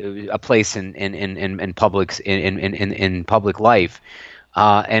a place in public in public life,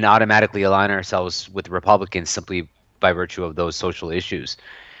 and automatically align ourselves with Republicans simply by virtue of those social issues,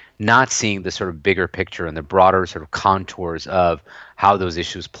 not seeing the sort of bigger picture and the broader sort of contours of how those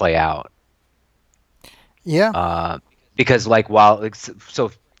issues play out. Yeah, uh, because like while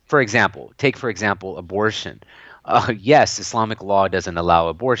so for example, take for example abortion. Yes, Islamic law doesn't allow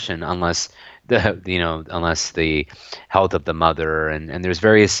abortion unless unless the health of the mother, and there's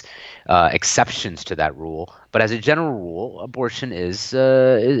various exceptions to that rule, but as a general rule abortion is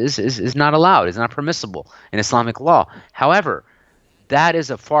not allowed, is not permissible in Islamic law. However, that is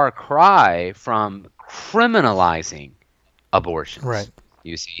a far cry from criminalizing right. abortions,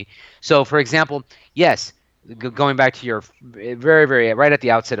 you see. So for example, yes, going back to your very very right at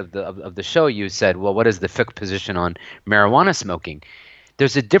the outset of the show, you said, well, what is the fiqh position on marijuana smoking?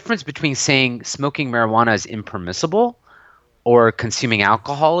 There's a difference between saying smoking marijuana is impermissible or consuming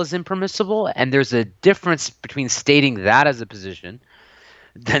alcohol is impermissible, and there's a difference between stating that as a position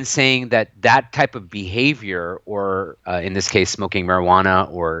than saying that that type of behavior, or in this case smoking marijuana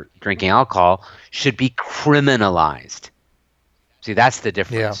or drinking alcohol, should be criminalized. See, that's the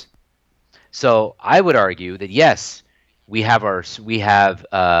Yeah. difference. So I would argue that yes, we have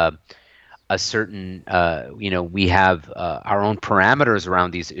a certain we have our own parameters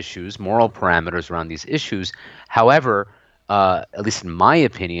around these issues, moral parameters around these issues. However, at least in my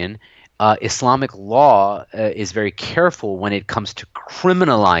opinion, Islamic law is very careful when it comes to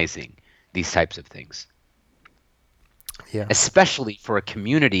criminalizing these types of things, Yeah. especially for a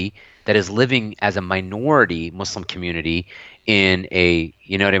community that is living as a minority Muslim community in a,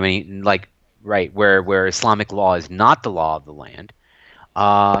 you know what I mean, like, right, where Islamic law is not the law of the land,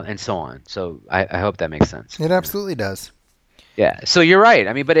 and so on. So I hope that makes sense. It Yeah. absolutely does. Yeah. So you're right.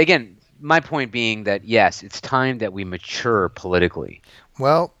 I mean, but again, my point being that yes, it's time that we mature politically.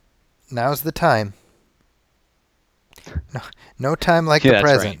 Well, now's the time. No, no time like the Yeah,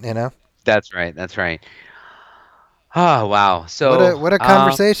 that's right. present, you know. That's right. That's right. Oh wow. What So a what a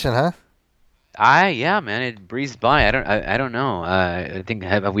conversation, huh? yeah, man, it breezed by. I don't know. I think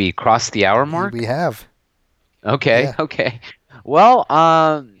have we crossed the hour We mark? have. Okay, Yeah. okay. Well,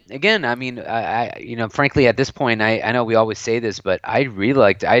 again, I mean, frankly, at this point, I know we always say this, but I'd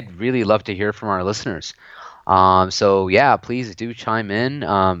really love to hear from our listeners. So yeah, please do chime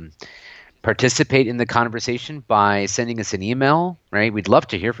in. Participate in the conversation by sending us an email, right? We'd love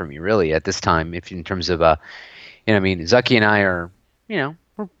to hear from you, really, at this time, if in terms of, I mean, Zucky and I are,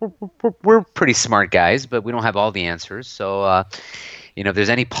 we're pretty smart guys, but we don't have all the answers. So, if there's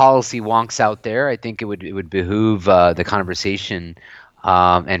any policy wonks out there, I think it would behoove the conversation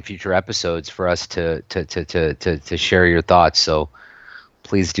and future episodes for us to share your thoughts. So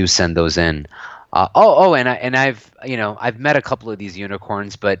please do send those in. And I've met a couple of these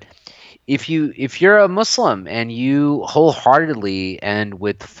unicorns, but if you're a Muslim and you wholeheartedly and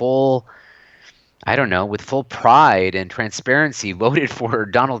with full, I don't know, with full pride and transparency voted for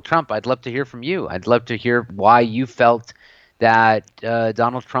Donald Trump, I'd love to hear from you. I'd love to hear why you felt that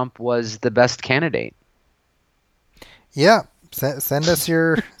Donald Trump was the best candidate. Yeah. Send us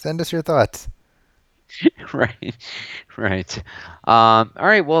your thoughts. Right, right. All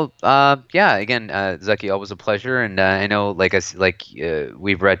right. Well, yeah. Again, Zaki, always a pleasure. And I know,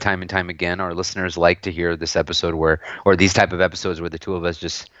 we've read time and time again, our listeners like to hear this episode or these type of episodes where the two of us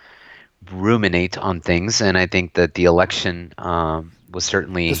just ruminate on things. And I think that the election was This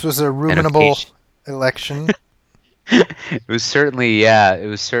certainly was a an ruminable occasion. election. It was certainly, yeah, it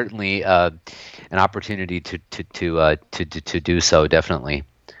was certainly an opportunity to do so. Definitely.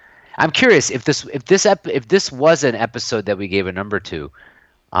 I'm curious if this was an episode that we gave a number to.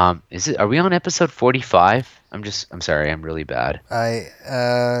 Is it? Are we on episode 45? I'm sorry. I'm really bad. I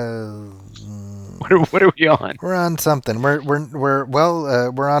What are we on? we're on something.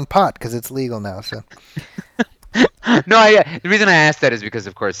 We're on pot because it's legal now. So No, the reason I asked that is because,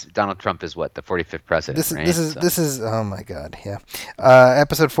 of course, Donald Trump is what, the 45th president, right? So. this is oh my god, yeah.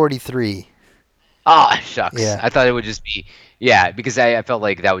 Episode 43. Ah, shucks. Yeah, I thought it would just be, yeah, because I felt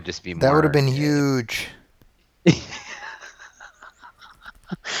like that would just be that would have more. been huge.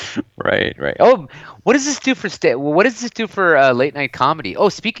 Right, right. Oh, what does this do for What does this do for late night comedy? Oh,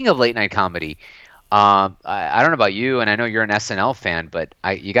 speaking of late night comedy, I don't know about you, and I know you're an SNL fan, but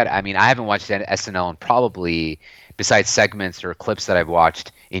I mean, I haven't watched SNL in probably, besides segments or clips that I've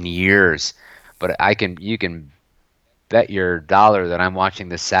watched in years, but you can bet your dollar that I'm watching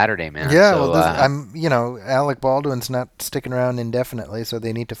this Saturday, man. Yeah, well, So, Alec Baldwin's not sticking around indefinitely, so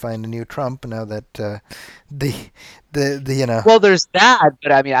they need to find a new Trump now that the the. well, there's that,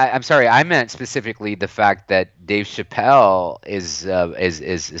 but I mean, I'm sorry, I meant specifically the fact that Dave Chappelle is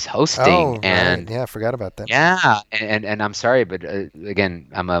hosting, Oh, right. and Yeah, I forgot about that. yeah, and I'm sorry, but again,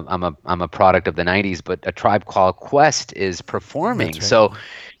 I'm a product of the '90s, but A Tribe Called Quest is performing, That's right. so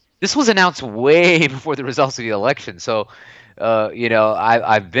this was announced way before the results of the election. So,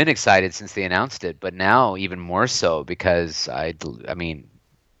 I've been excited since they announced it, but now even more so because I mean,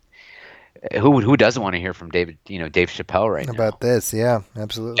 who doesn't want to hear from Dave Chappelle right About now? this, yeah,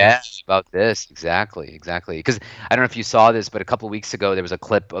 absolutely. Yeah, about this exactly, exactly. Because I don't know if you saw this, but a couple weeks ago there was a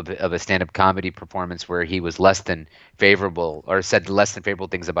clip of a stand-up comedy performance where he was less than favorable or said less than favorable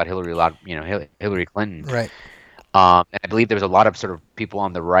things about Hillary Clinton. Right. And I believe there was a lot of sort of people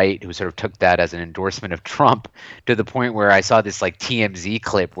on the right who sort of took that as an endorsement of Trump to the point where I saw this like TMZ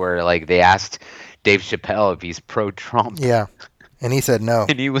clip where like they asked Dave Chappelle if he's pro-Trump, Yeah, and he said no.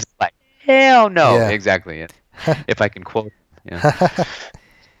 and he was like, "Hell no!" Yeah. Exactly. If I can quote. Yeah.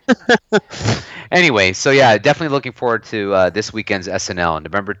 Anyway, so yeah, definitely looking forward to this weekend's SNL on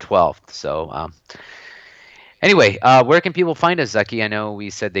November 12th. So anyway, where can people find us, Zaki? I know we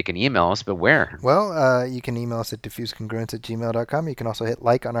said they can email us, but where? Well, you can email us at diffusecongruence@gmail.com. You can also hit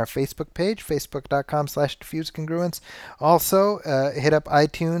like on our Facebook page, facebook.com/diffusecongruence. Also, hit up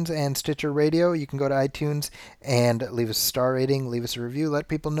iTunes and Stitcher Radio. You can go to iTunes and leave us a star rating, leave us a review, let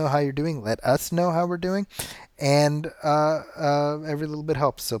people know how you're doing, let us know how we're doing, and every little bit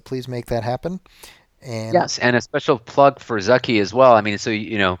helps. So please make that happen. And Yes, and a special plug for Zaki as well. I mean, so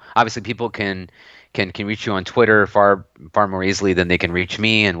obviously people can reach you on Twitter far more easily than they can reach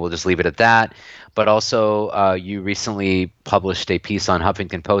me, and we'll just leave it at that. But also, you recently published a piece on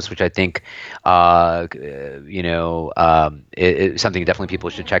Huffington Post, which I think, it's something definitely people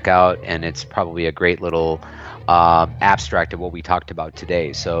should check out, and it's probably a great little abstract of what we talked about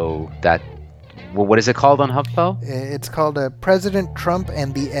today. So what is it called on HuffPo? it's called President Trump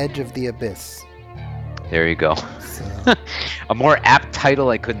and the Edge of the Abyss. There you go. So. A more apt title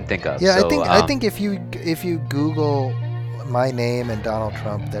I couldn't think of. Yeah, so, I think if you Google my name and Donald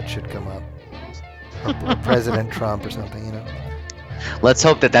Trump, that should come up, or President Trump or something. Let's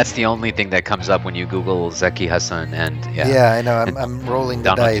hope that that's the only thing that comes up when you Google Zeki Hassan and yeah. Yeah, I know. I'm rolling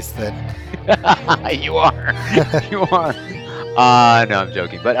the dice that. You are. You are. No, I'm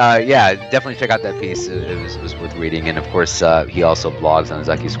joking. But yeah, definitely check out that piece. It was worth reading. And of course, he also blogs on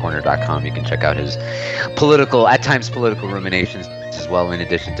ZakisCorner.com. You can check out his at times political ruminations as well, in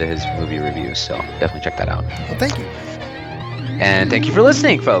addition to his movie reviews. So definitely check that out. Well, thank you. And thank you for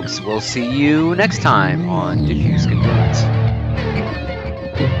listening, folks. We'll see you next time on Diffuse Congruence.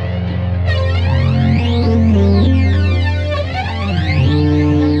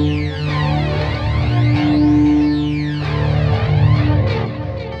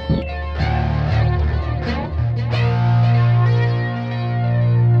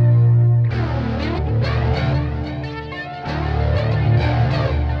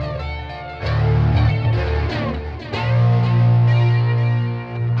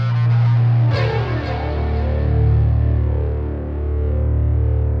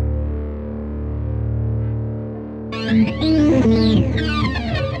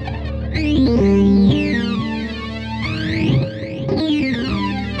 Mm-hmm.